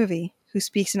entire movie who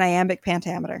speaks in iambic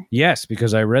pentameter? Yes,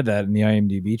 because I read that in the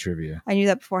IMDb trivia. I knew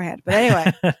that beforehand. But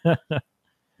anyway,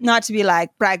 not to be like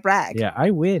brag. Yeah,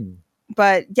 I win.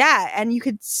 But yeah, and you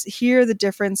could hear the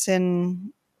difference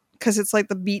in, because it's like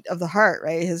the beat of the heart,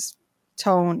 right? His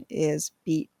tone is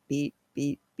beat,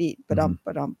 ba-dum,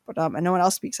 ba-dum, ba-dum, and no one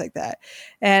else speaks like that.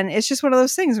 And it's just one of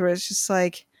those things where it's just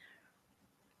like,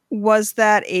 was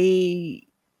that a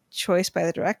choice by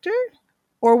the director?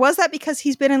 Or was that because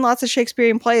he's been in lots of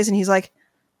Shakespearean plays and he's like,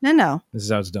 no. This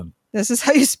is how it's done. This is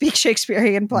how you speak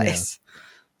Shakespearean plays.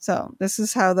 So this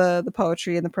is how the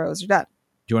poetry and the prose are done.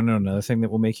 Do you want to know another thing that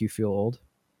will make you feel old?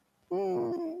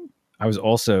 I was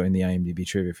also in the IMDb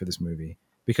trivia for this movie.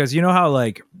 Because you know how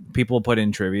like people put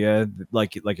in trivia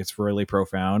like it's really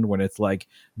profound when it's like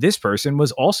this person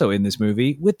was also in this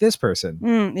movie with this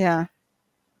person. Yeah.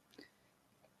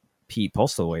 Pete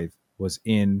Postlethwaite was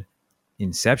in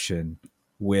Inception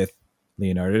with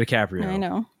Leonardo DiCaprio. I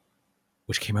know.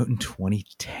 Which came out in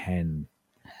 2010.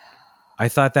 I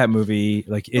thought that movie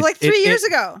like 3 years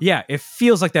ago. Yeah, it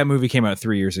feels like that movie came out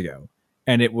 3 years ago,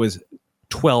 and it was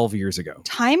 12 years ago.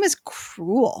 Time is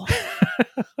cruel.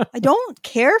 I don't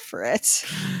care for it.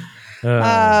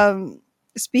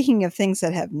 Speaking of things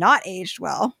that have not aged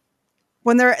well,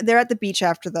 when they're at the beach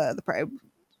after the party,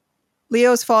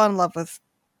 Romeo's fallen in love with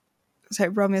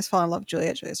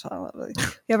Juliet. Juliet's fallen in love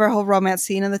with. We have our whole romance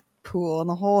scene in the pool and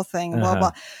the whole thing. Blah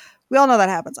blah. We all know that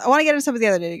happens. I want to get into some of the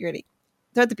other nitty gritty.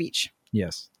 They're at the beach.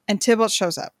 Yes. And Tybalt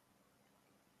shows up.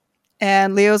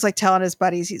 And Leo's like telling his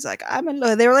buddies, he's like, I'm in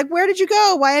love. They were like, where did you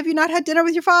go? Why have you not had dinner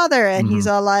with your father? And he's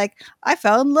all like, I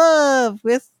fell in love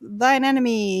with thine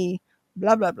enemy.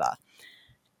 Blah, blah, blah.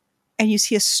 And you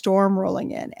see a storm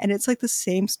rolling in. And it's like the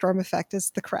same storm effect as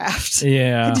The Craft.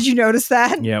 Yeah. Did you notice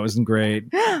that? Yeah, it wasn't great.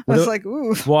 I was like,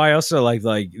 ooh. Well, I also like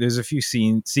there's a few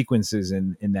sequences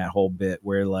in that whole bit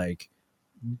where like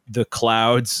the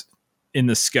clouds in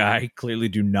the sky clearly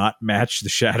do not match the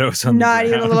shadows on the ground.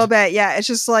 Not even a little bit. Yeah, it's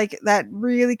just like that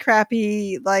really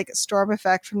crappy like storm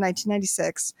effect from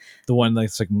 1996. The one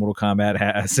that's like Mortal Kombat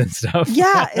has and stuff.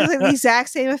 Yeah, it's like the exact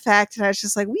same effect. And I was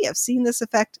just like, we have seen this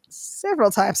effect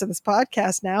several times in this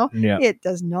podcast now. Yeah. It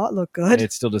does not look good.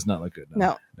 It still does not look good.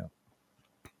 No.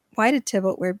 Why did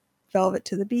Tybalt wear velvet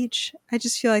to the beach? I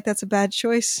just feel like that's a bad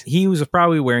choice. He was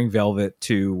probably wearing velvet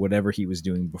to whatever he was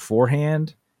doing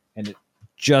beforehand. And it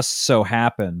just so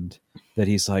happened that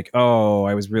he's like, oh,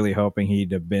 I was really hoping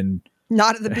he'd have been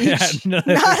not at the beach, not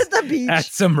at the beach, at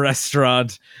some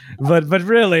restaurant. But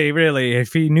really,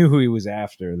 if he knew who he was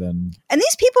after, then. And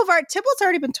these people Tybalt's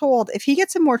already been told if he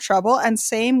gets in more trouble, and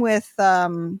same with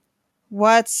Benvolio.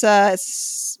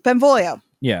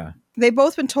 Yeah, they've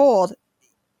both been told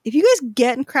if you guys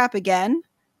get in crap again,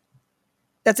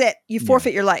 that's it. You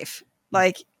forfeit your life.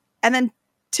 Like, and then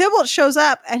Tybalt shows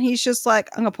up and he's just like,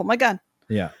 I'm gonna pull my gun.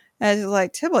 Yeah. And he's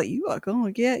like, Tybalt, you are going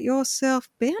to get yourself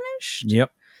banished?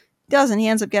 Yep. Doesn't. He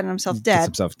ends up getting himself dead. Gets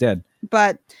himself dead.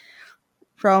 But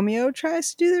Romeo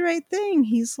tries to do the right thing.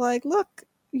 He's like, look,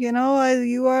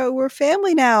 we're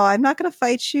family now. I'm not going to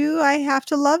fight you. I have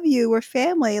to love you. We're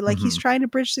family. Like he's trying to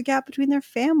bridge the gap between their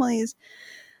families.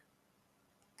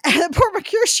 And poor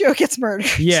Mercutio gets murdered.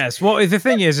 Yes. Well, the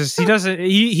thing is he doesn't.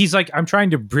 He's like, I'm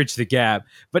trying to bridge the gap,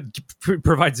 but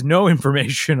provides no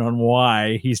information on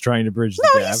why he's trying to bridge the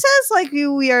gap. No, he says like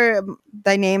we are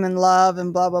thy name and love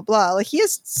and blah blah blah. Like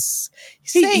he's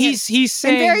saying in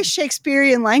very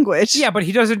Shakespearean language. Yeah, but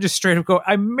he doesn't just straight up go,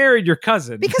 "I married your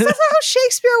cousin," because that's not how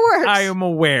Shakespeare works. I am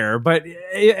aware, but.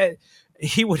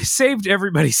 He would have saved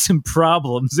everybody some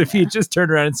problems if he had just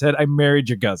turned around and said, I married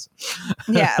your cousin.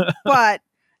 Yeah, but.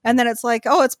 And then it's like,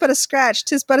 oh, it's but a scratch.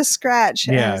 'Tis but a scratch.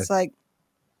 And it's like,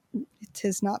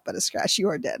 tis not but a scratch. You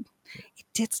are dead. It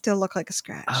did still look like a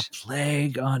scratch. A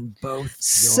plague on both.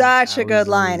 Such a good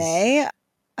line, eh?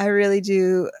 I really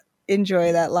do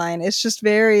enjoy that line. It's just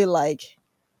very like,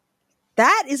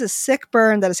 that is a sick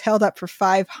burn that is held up for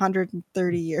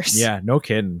 530 years. Yeah, no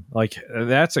kidding. Like,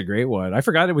 that's a great one. I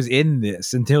forgot it was in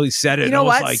this until he said it. You know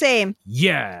what? Like, same.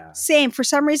 Yeah. Same. For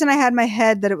some reason, I had in my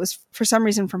head that it was for some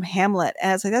reason from Hamlet.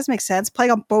 And it's like, that doesn't make sense.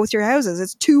 Plague on both your houses.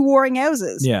 It's two warring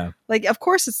houses. Yeah. Like, of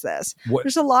course it's this.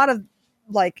 There's a lot of,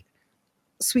 like,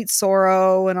 sweet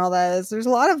sorrow and all that. There's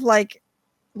a lot of, like,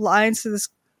 lines to this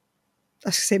I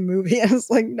was going to say movie. And I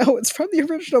was like, no, it's from the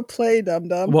original play,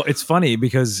 dum-dum. Well, it's funny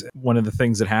because one of the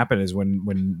things that happened is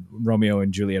when Romeo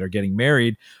and Juliet are getting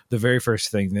married, the very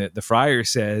first thing that the friar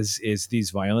says is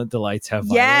these violent delights have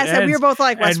violent ends. And we were both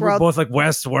like, Westworld. And we're both like,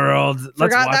 Westworld.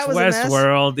 Let's watch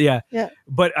Westworld. Yeah.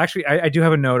 But actually, I do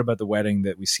have a note about the wedding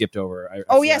that we skipped over.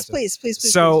 Yes, please.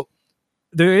 So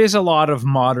there is a lot of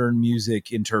modern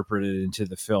music interpreted into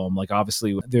the film. Like,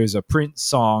 obviously, there's a Prince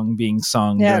song being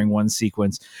sung during one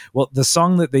sequence. Well, the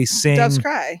song that they sing... Doves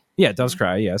Cry. Yeah, Doves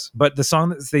Cry, yes. But the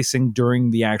song that they sing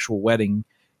during the actual wedding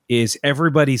is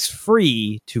Everybody's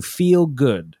Free to Feel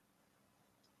Good.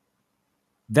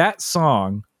 That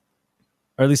song,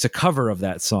 or at least a cover of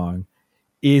that song,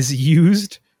 is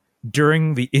used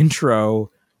during the intro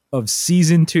of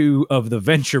season 2 of The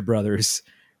Venture Brothers,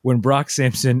 when Brock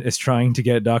Simpson is trying to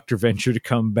get Dr. Venture to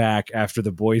come back after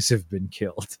the boys have been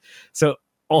killed. So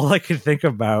all I could think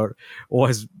about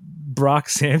was Brock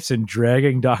Sampson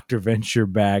dragging Dr. Venture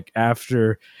back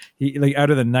after he like out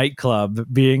of the nightclub,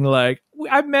 being like,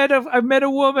 I met a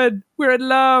woman. We're in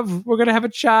love. We're gonna have a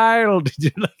child.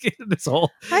 Like this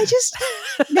whole. Now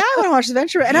I want to watch the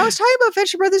Venture, and I was talking about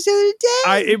Venture Brothers the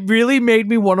other day. It really made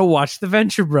me want to watch the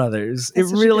Venture Brothers.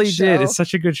 It's it really such a good did. show. It's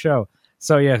such a good show.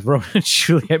 So yeah, Romeo and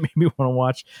Juliet made me want to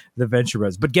watch the Venture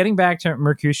Brothers. But getting back to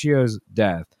Mercutio's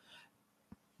death,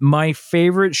 my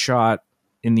favorite shot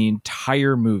in the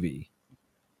entire movie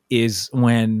is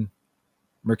when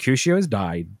Mercutio has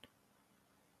died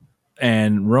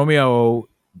and Romeo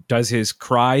does his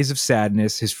cries of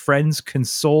sadness. His friends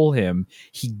console him.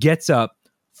 He gets up,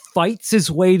 fights his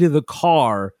way to the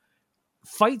car,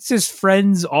 fights his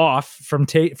friends off from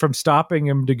stopping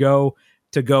him to go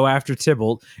after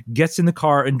Tybalt, gets in the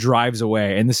car and drives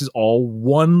away. And this is all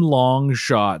one long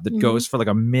shot that goes for like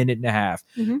a minute and a half.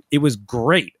 Mm-hmm. It was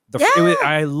great.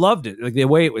 I loved it. Like the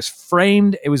way it was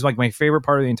framed, it was like my favorite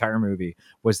part of the entire movie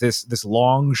was this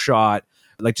long shot.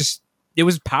 Like just, it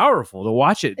was powerful to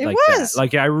watch it. That.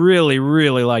 Like I really,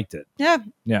 really liked it. Yeah.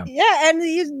 Yeah. Yeah. And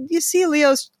you see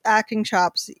Leo's acting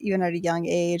chops even at a young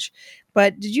age.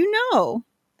 But did you know,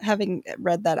 having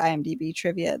read that IMDb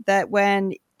trivia, that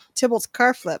when Tybalt's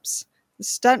car flips, the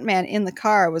stuntman in the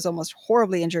car was almost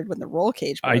horribly injured when the roll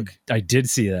cage broke. I did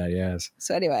see that, yes.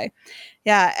 So anyway,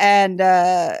 yeah, and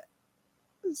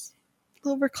it was a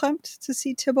little verklempt to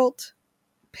see Tybalt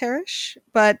perish,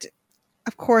 but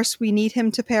of course we need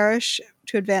him to perish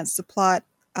to advance the plot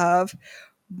of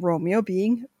Romeo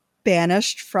being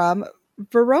banished from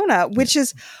Verona, which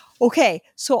is okay.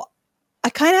 So I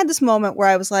kind of had this moment where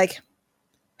I was like,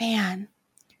 man,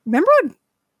 remember when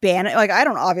I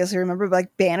don't obviously remember, but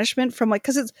like banishment from like,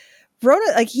 because it's Verona,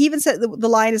 like he even said the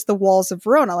line is the walls of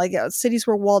Verona, like cities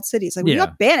were walled cities. Like when you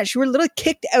got banished, you were literally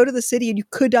kicked out of the city and you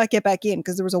could not get back in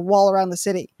because there was a wall around the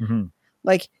city. Mm-hmm.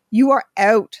 Like you are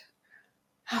out.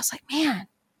 I was like, man,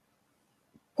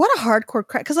 what a hardcore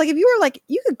crack. Because like if you were like,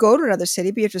 you could go to another city,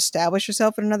 but you have to establish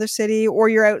yourself in another city, or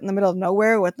you're out in the middle of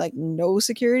nowhere with like no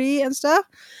security and stuff.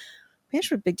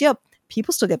 Banishment, a big deal.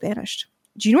 People still get banished.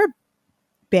 Do you know where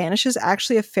banishes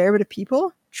actually a fair bit of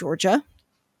people? Georgia.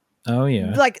 Oh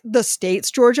yeah. Like the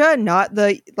states Georgia, not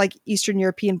the like Eastern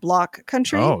European bloc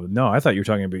country. Oh no, I thought you were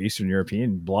talking about Eastern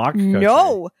European bloc country.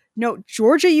 No,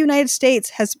 Georgia, United States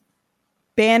has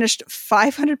banished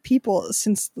 500 people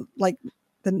since like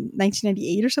the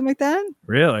 1998 or something like that.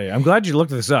 Really? I'm glad you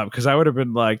looked this up because I would have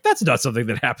been like, that's not something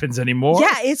that happens anymore.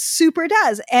 Yeah, it super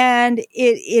does. And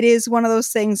it is one of those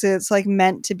things that's like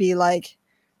meant to be like,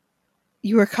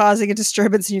 you are causing a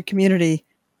disturbance in your community.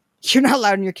 You're not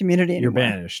allowed in your community anymore.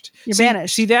 You're banished. You're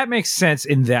banished. See, that makes sense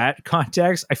in that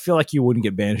context. I feel like you wouldn't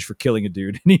get banished for killing a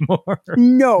dude anymore.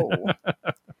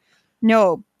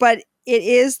 No, but it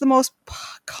is the most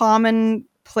common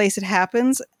place it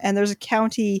happens. And there's a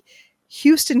county,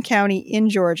 Houston County in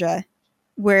Georgia,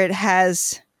 where it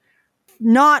has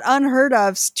not unheard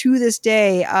of to this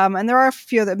day. And there are a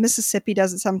few that Mississippi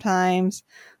does it sometimes.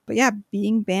 But yeah,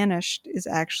 being banished is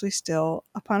actually still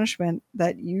a punishment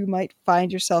that you might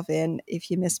find yourself in if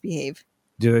you misbehave.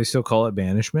 Do they still call it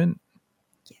banishment?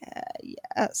 Yeah,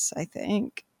 yes, I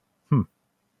think.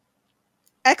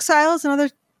 Exile is another.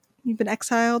 You've been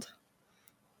exiled.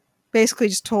 Basically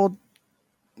just told,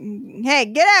 hey,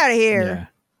 get out of here. Yeah.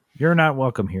 You're not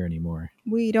welcome here anymore.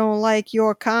 We don't like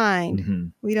your kind. Mm-hmm.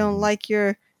 We don't like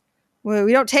your...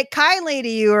 we don't take kindly to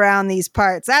you around these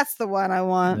parts. That's the one I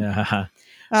want. Yeah.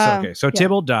 So yeah.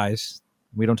 Tybalt dies.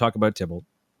 We don't talk about Tybalt.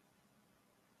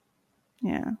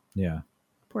 Yeah. Yeah.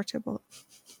 Poor Tybalt.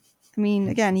 I mean,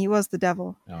 again, he was the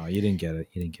devil. Oh, you didn't get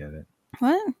it.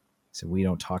 What? So we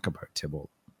don't talk about Tybalt.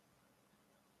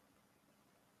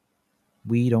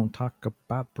 We don't talk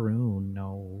about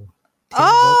Bruno.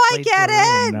 I get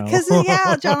it. Because,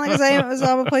 John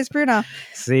Leguizamo plays Bruno.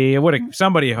 See,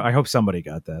 I hope somebody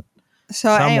got that.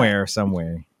 So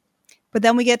Somewhere. But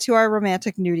then we get to our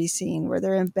romantic nudie scene where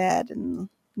they're in bed and,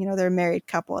 they're a married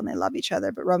couple and they love each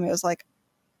other. But Romeo's like,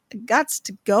 I gots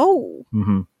to go.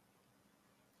 Mm-hmm.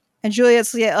 And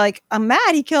Juliet's like, I'm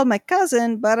mad he killed my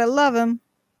cousin, but I love him.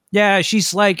 Yeah,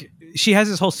 she's like, she has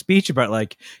this whole speech about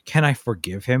like, can I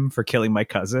forgive him for killing my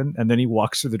cousin? And then he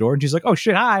walks through the door and she's like, oh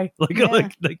shit, hi.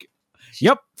 Like,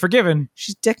 yep, forgiven.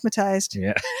 She's dickmatized.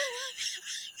 Yeah.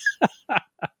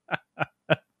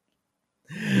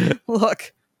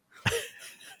 Look.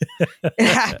 It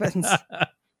happens.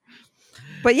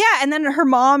 But yeah, and then her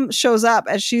mom shows up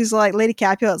and she's like, Lady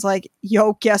Capulet's like,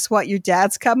 yo, guess what? Your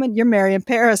dad's coming. You're marrying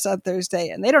Paris on Thursday.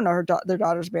 And they don't know their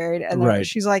daughter's married. And then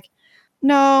she's like,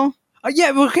 no.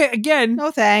 Yeah, okay, again.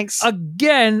 No thanks.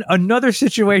 Again, another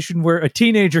situation where a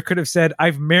teenager could have said,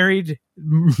 I've married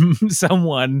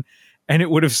someone, and it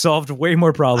would have solved way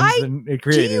more problems than it Do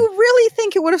created. you really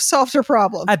think it would have solved her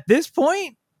problem? At this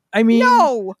point, I mean,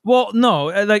 No. Well, no,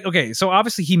 like, okay, so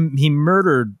obviously he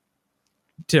murdered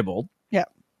Tybalt. Yeah.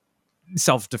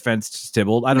 Self-defense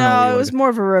Tybalt. I don't know. what No, you it was more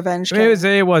of a revenge.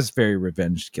 it was very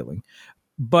revenge killing.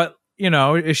 But, you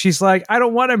know, she's like, I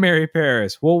don't want to marry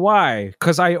Paris. Well, why?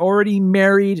 Because I already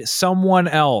married someone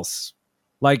else.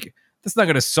 Like, that's not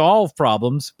going to solve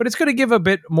problems, but it's going to give a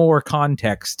bit more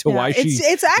context to why she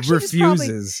it's actually just probably,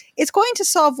 refuses. it's going to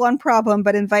solve one problem,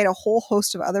 but invite a whole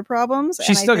host of other problems. She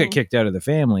and I still get think- kicked out of the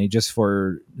family just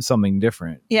for something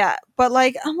different. Yeah, but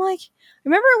like I'm like,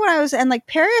 remember when I was and like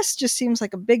Paris just seems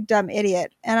like a big dumb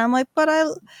idiot, and I'm like, but I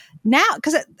now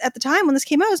because at the time when this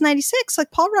came out it was '96, like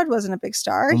Paul Rudd wasn't a big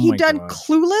star. Oh He'd my done God.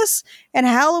 Clueless and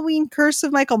Halloween Curse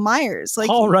of Michael Myers. Like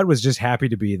Paul Rudd was just happy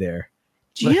to be there.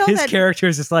 do you know His that character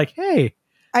is just like, hey,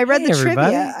 I read Hey, the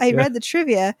everybody. trivia. I Yeah. read the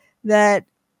trivia that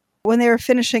when they were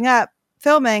finishing up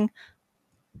filming,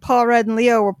 Paul Rudd and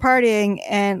Leo were partying,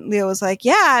 and Leo was like,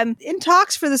 "Yeah, I'm in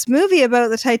talks for this movie about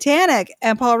the Titanic."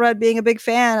 And Paul Rudd, being a big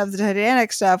fan of the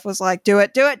Titanic stuff, was like, "Do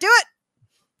it, do it, do it."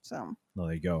 So well,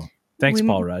 there you go. Thanks, We-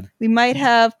 Paul Rudd. we might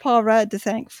have Paul Rudd to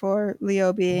thank for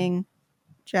Leo being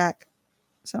Jack.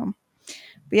 So,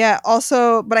 but yeah,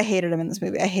 also, but I hated him in this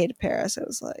movie. I hated Paris. It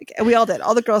was like, and we all did.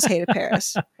 All the girls hated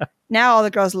Paris. Now all the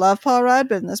girls love Paul Rudd,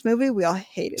 but in this movie, we all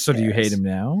hated So do you Paris. hate him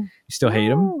now? You still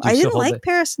hate him? No, Do you I still didn't hold like it?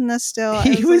 Paris in this still. I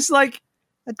He was like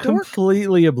a dork.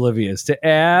 completely oblivious to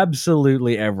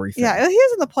absolutely everything. Yeah, he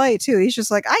is in the play too. He's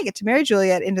just like, I get to marry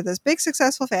Juliet into this big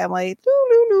successful family. Loo,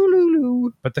 loo, loo, loo,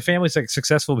 loo. But the family's like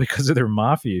successful because of their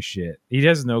mafia shit. He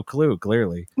has no clue,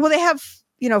 clearly. Well, they have,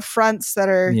 fronts that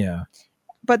are, Yeah.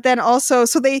 but then also,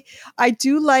 I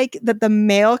do like that the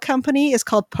mail company is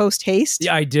called Post Haste,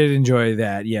 Yeah, I did enjoy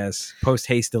that. Yes. Post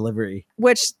haste delivery.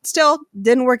 which still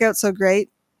didn't work out so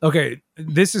great. Okay.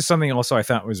 This is something also I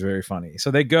thought was very funny. So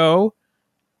they go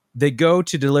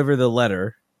to deliver the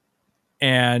letter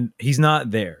and he's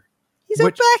not there. He's out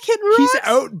Which- back hitting rocks. He's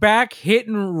out back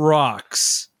hitting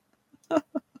rocks.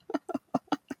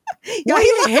 Yeah, What he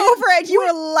are you looked hitting- over and you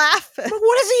were laughing. But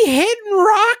what is he hitting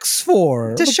rocks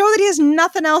for? To show that he has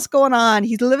nothing else going on.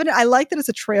 He's living. I like that it's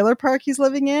a trailer park he's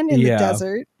living in the Yeah.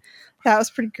 desert. That was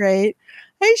pretty great.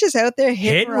 And he's just out there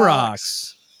hitting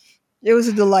rocks. It was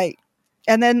a delight.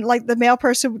 And then like the male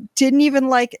person didn't even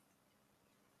like.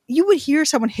 You would hear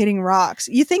someone hitting rocks.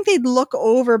 You think they'd look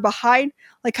over behind,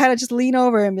 like kind of just lean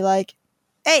over and be like,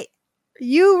 "Hey,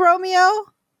 you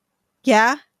Romeo?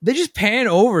 Yeah, They just pan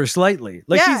over slightly.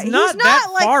 Like yeah." he's not that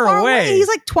like, far away. He's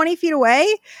like 20 feet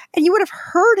away, and you would have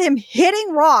heard him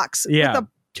hitting rocks Yeah. with a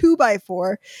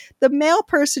 2x4. The male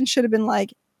person should have been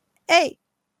like, "Hey,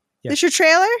 Yeah. this your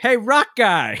trailer?" Hey, rock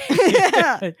guy.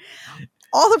 Yeah.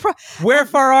 All the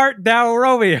Wherefore art thou,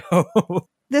 Romeo?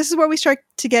 this is where we start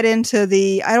to get into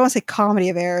the, I don't want to say comedy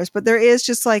of errors, but there is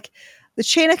just like the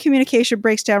chain of communication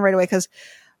breaks down right away because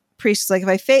Priest is like,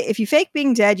 if you fake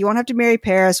being dead, you won't have to marry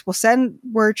Paris. We'll send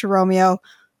word to Romeo.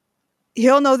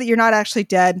 He'll know that you're not actually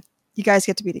dead. You guys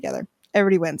get to be together.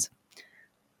 Everybody wins.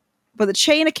 But the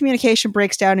chain of communication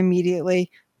breaks down immediately.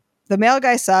 The male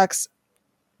guy sucks.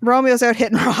 Romeo's out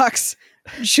hitting rocks.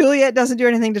 Juliet doesn't do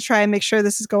anything to try and make sure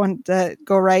this is going to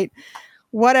go right.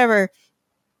 Whatever.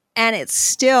 And it's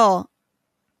still,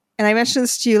 and I mentioned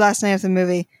this to you last night after the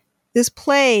movie, this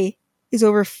play is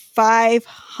over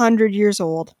 500 years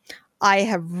old. I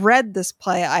have read this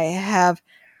play. I'm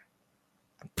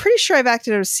pretty sure I've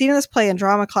acted out a scene of this play in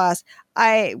drama class.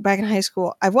 Back in high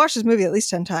school, I've watched this movie at least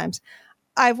 10 times.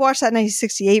 I've watched that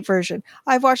 1968 version.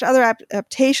 I've watched other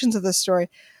adaptations of this story.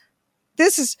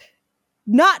 This is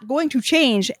not going to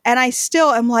change. And I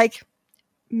still am like,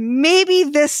 maybe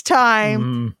this time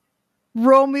Mm,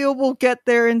 Romeo will get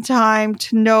there in time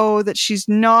to know that she's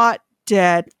not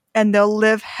dead and they'll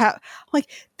live. Like,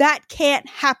 that can't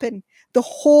happen. The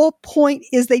whole point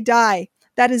is they die.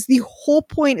 That is the whole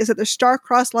point, is that they're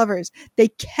star-crossed lovers. They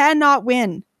cannot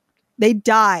win. They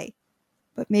die.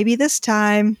 But maybe this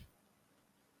time.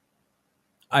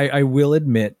 I will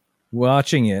admit,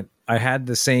 watching it, I had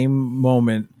the same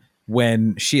moment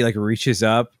when she like reaches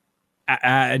up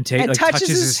and touches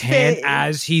his hand face.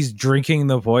 as he's drinking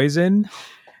the poison,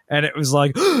 and it was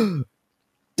like, did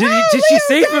she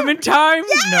save him in time?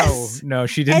 Yes! No,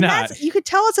 she did And not. you could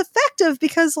tell it's effective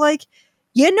because, like,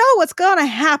 you know what's going to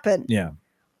happen. Yeah,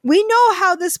 We know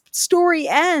how this story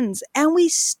ends. And we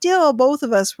still, both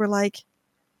of us were like,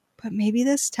 but maybe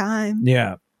this time.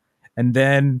 yeah, and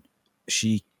then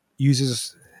she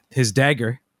uses his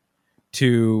dagger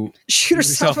to Shoot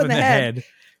herself in the head.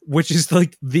 which is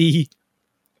like the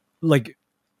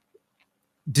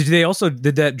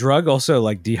Did that drug also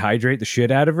like dehydrate the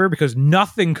shit out of her? Because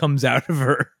nothing comes out of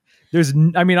her.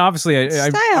 Obviously,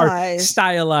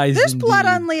 stylized. There's indeed. blood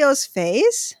on Leo's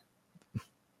face.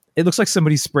 It looks like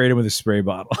somebody sprayed him with a spray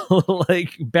bottle,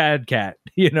 like Bad Cat.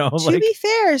 To be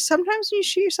fair, sometimes when you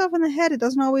shoot yourself in the head, it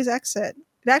doesn't always exit.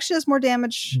 It actually does more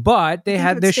damage. But they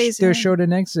had if it stays in. showed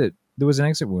an exit. There was an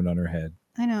exit wound on her head.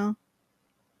 I know.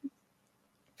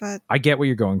 But I get what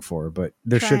you're going for, but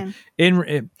there should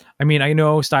I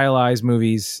know stylized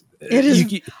movies. It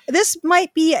is. This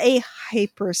might be a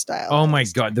hyper style. Oh my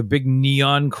god, the big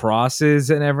neon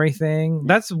crosses and everything.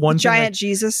 That's one giant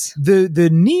Jesus. The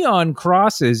neon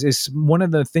crosses is one of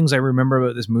the things I remember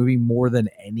about this movie more than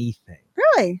anything.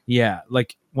 Really? Yeah,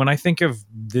 like when I think of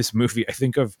this movie, I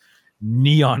think of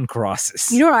neon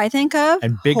crosses. You know what I think of?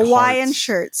 And big Hawaiian hearts.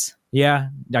 shirts. Yeah,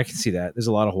 I can see that. There's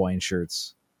a lot of Hawaiian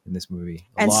shirts in this movie.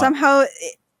 Somehow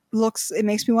it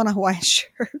makes me want a Hawaiian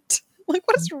shirt. Like,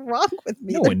 what is wrong with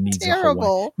me? No one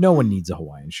needs a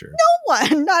Hawaiian shirt. No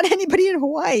one, not anybody in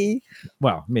Hawaii.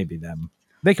 Well, maybe them.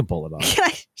 They can pull it off.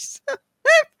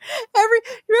 Remember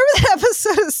that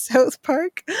episode of South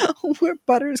Park where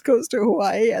Butters goes to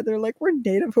Hawaii and they're like, we're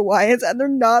native Hawaiians, and they're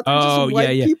not. They're just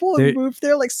white people who moved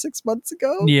there like 6 months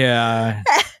ago. Yeah.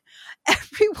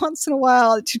 Every once in a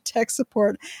while I do tech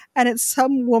support and it's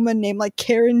some woman named like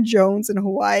Karen Jones in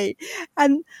Hawaii,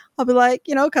 and I'll be like,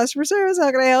 customer service,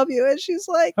 how can I help you? And she's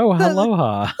like, oh,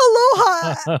 aloha.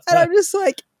 And I'm just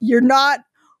like, you're not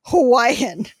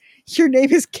Hawaiian. Your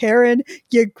name is Karen.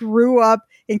 You grew up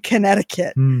in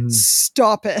Connecticut.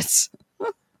 Stop it.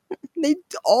 They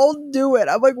all do it.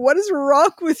 I'm like, what is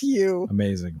wrong with you?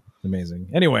 Amazing.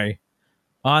 Anyway,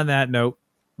 on that note,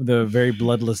 the very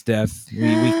bloodless death,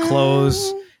 we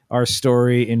close our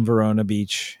story in Verona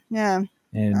Beach. Yeah.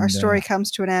 And our story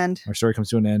comes to an end.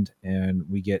 And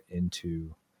we get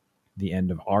into the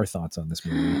end of our thoughts on this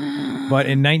movie. But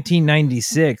in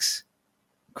 1996,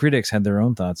 critics had their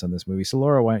own thoughts on this movie. So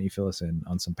Laura, why don't you fill us in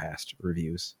on some past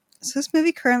reviews? So this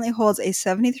movie currently holds a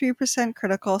 73%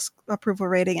 critical approval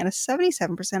rating and a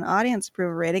 77% audience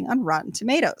approval rating on Rotten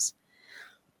Tomatoes.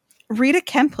 Rita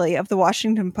Kempley of the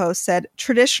Washington Post said,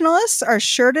 traditionalists are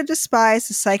sure to despise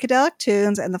the psychedelic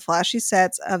tunes and the flashy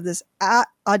sets of this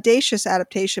audacious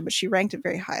adaptation, but she ranked it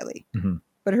very highly. Mm-hmm.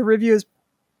 But her review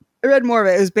I read more of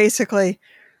it. It was basically,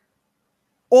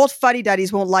 old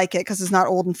fuddy-duddies won't like it because it's not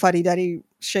old and fuddy-duddy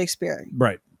Shakespeare.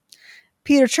 Right.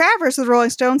 Peter Travers of the Rolling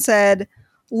Stone said,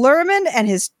 Luhrmann and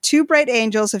his Two Bright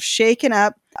Angels have shaken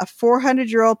up a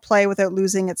 400-year-old play without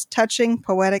losing its touching,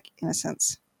 poetic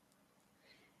innocence.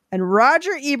 And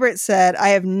Roger Ebert said, I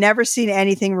have never seen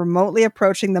anything remotely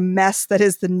approaching the mess that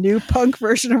is the new punk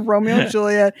version of Romeo and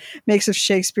Juliet makes of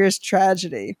Shakespeare's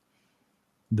tragedy.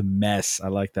 The mess. I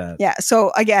like that. Yeah.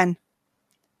 So again,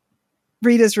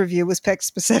 Rita's review was picked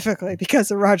specifically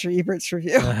because of Roger Ebert's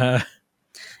review. Uh-huh.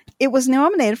 It was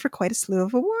nominated for quite a slew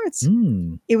of awards.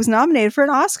 It was nominated for an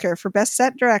Oscar for Best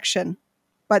Set Direction,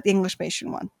 but the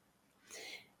English-Nation won.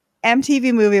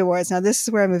 MTV Movie Awards. Now, this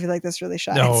is where a movie like this really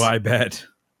shines. Oh, I bet.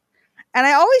 And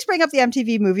I always bring up the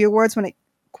MTV Movie Awards when it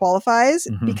qualifies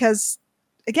because,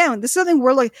 again, this is something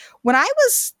we're like, when I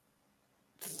was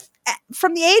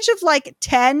from the age of like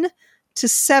 10 to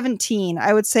 17,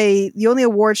 I would say the only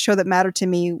award show that mattered to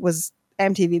me was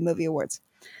MTV Movie Awards.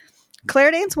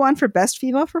 Claire Danes won for Best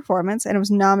Female Performance, and it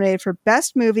was nominated for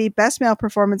Best Movie, Best Male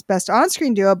Performance, Best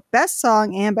On-Screen Duo, Best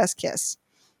Song, and Best Kiss.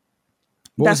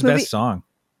 What was Best Song?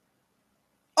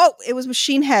 Oh, it was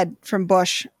Machine Head from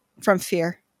Bush from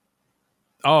Fear.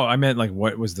 Oh, I meant like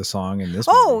what was the song in this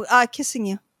movie? Kissing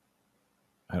You.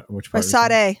 Which part? By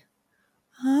Sade.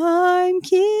 I'm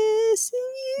kissing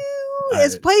you.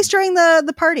 It's placed during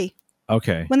the party.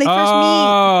 Okay. When they first meet.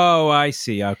 Oh, I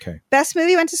see. Okay. Best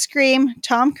movie went to Scream.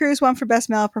 Tom Cruise won for Best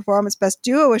Male Performance. Best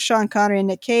Duo was Sean Connery and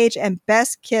Nick Cage. And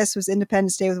Best Kiss was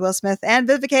Independence Day with Will Smith and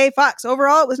Vivica A. Fox.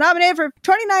 Overall, it was nominated for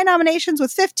 29 nominations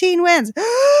with 15 wins.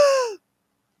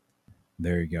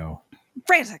 There you go.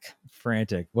 Frantic.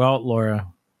 Well, Laura,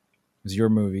 it was your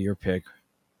movie, your pick.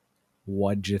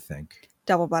 What'd you think?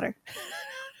 Double Butter.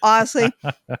 Honestly,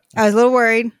 I was a little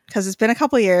worried because it's been a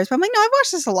couple years, but I'm like, no, I've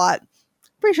watched this a lot.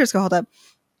 Pretty sure it's gonna hold up.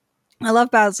 I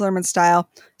love Baz Luhrmann's style,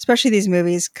 especially these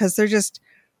movies, because they're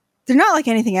not like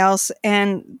anything else,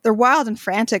 and they're wild and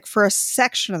frantic for a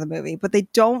section of the movie, but they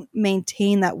don't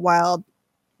maintain that wild,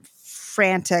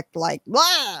 frantic, like,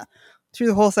 blah, through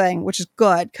the whole thing, which is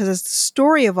good, because as the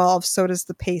story evolves, so does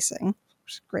the pacing,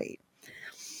 which is great.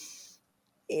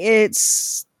 It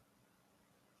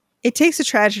takes a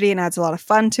tragedy and adds a lot of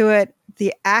fun to it.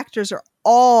 The actors are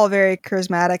all very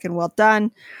charismatic and well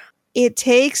done. It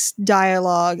takes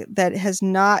dialogue that has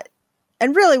not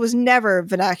and really was never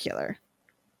vernacular.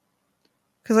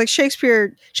 Because like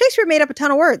Shakespeare made up a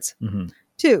ton of words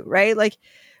too, right? Like,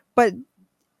 but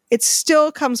it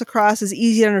still comes across as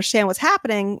easy to understand what's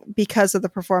happening because of the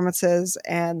performances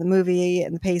and the movie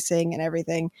and the pacing and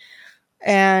everything.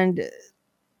 And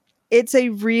it's a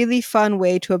really fun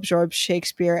way to absorb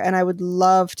Shakespeare. And I would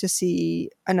love to see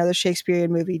another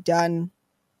Shakespearean movie done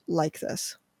like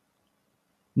this.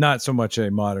 Not so much a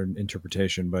modern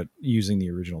interpretation, but using the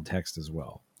original text as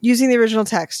well. Using the original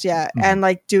text, yeah. And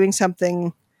like doing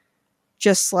something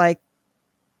just like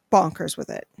bonkers with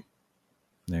it.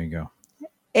 There you go.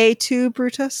 A2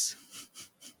 Brutus.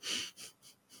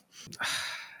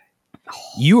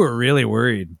 You were really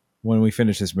worried when we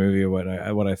finished this movie what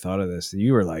I thought of this.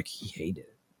 You were like, he hated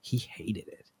it. He hated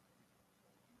it.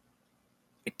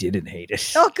 I didn't hate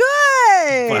it. Oh,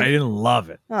 good. But I didn't love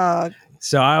it. Oh,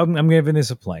 So I'm giving this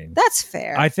a plain. that's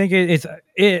fair. I think it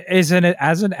is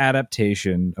as an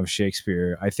adaptation of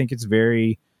Shakespeare. I think it's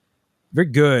very, very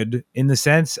good in the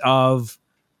sense of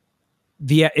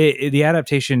the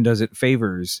adaptation does it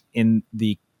favors in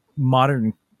the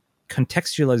modern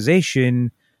contextualization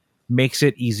makes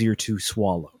it easier to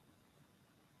swallow.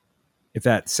 If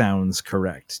that sounds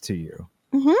correct to you.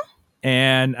 Mhm.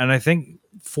 And I think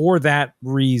for that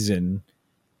reason,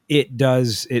 it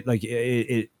does it like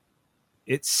it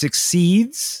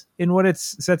succeeds in what it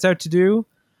sets out to do.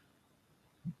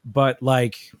 But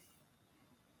like,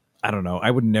 I don't know. I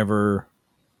would never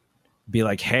be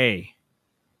like, hey,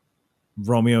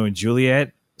 Romeo and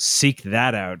Juliet, seek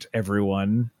that out,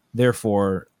 everyone.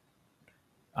 Therefore,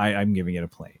 I'm giving it a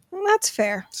plain. That's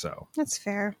fair. So That's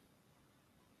fair.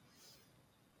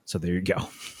 there you go.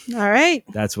 All right.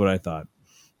 That's what I thought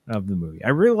of the movie. I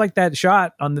really like that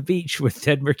shot on the beach with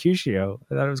Ted Mercutio.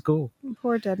 I thought it was cool.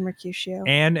 Poor dead Mercutio.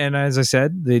 And as I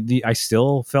said, I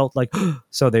still felt like,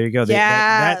 so there you go.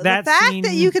 Yeah, That the fact scene,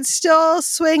 that you could still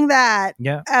swing that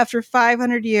yeah, after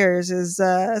 500 years is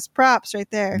props right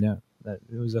there. yeah,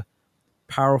 it was a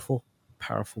powerful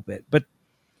bit. But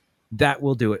that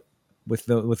will do it with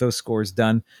those scores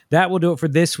done. That will do it for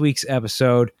this week's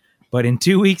episode. But in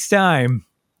 2 weeks' time,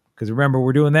 because remember,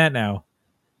 we're doing that now,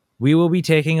 we will be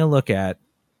taking a look at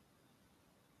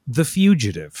The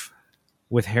Fugitive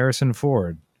with Harrison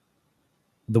Ford,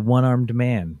 the one-armed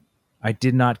man. I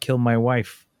did not kill my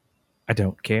wife. I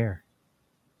don't care.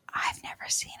 I've never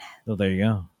seen it. Well, there you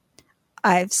go.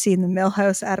 I've seen the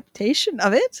Millhouse adaptation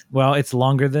of it. Well, it's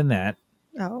longer than that,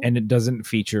 Oh. and it doesn't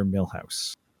feature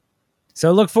Millhouse.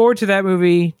 So look forward to that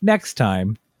movie next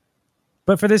time.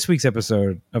 But for this week's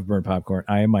episode of Burnt Popcorn,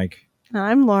 I am Mike,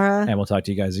 I'm Laura. and we'll talk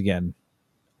to you guys again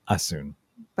soon.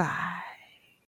 Bye.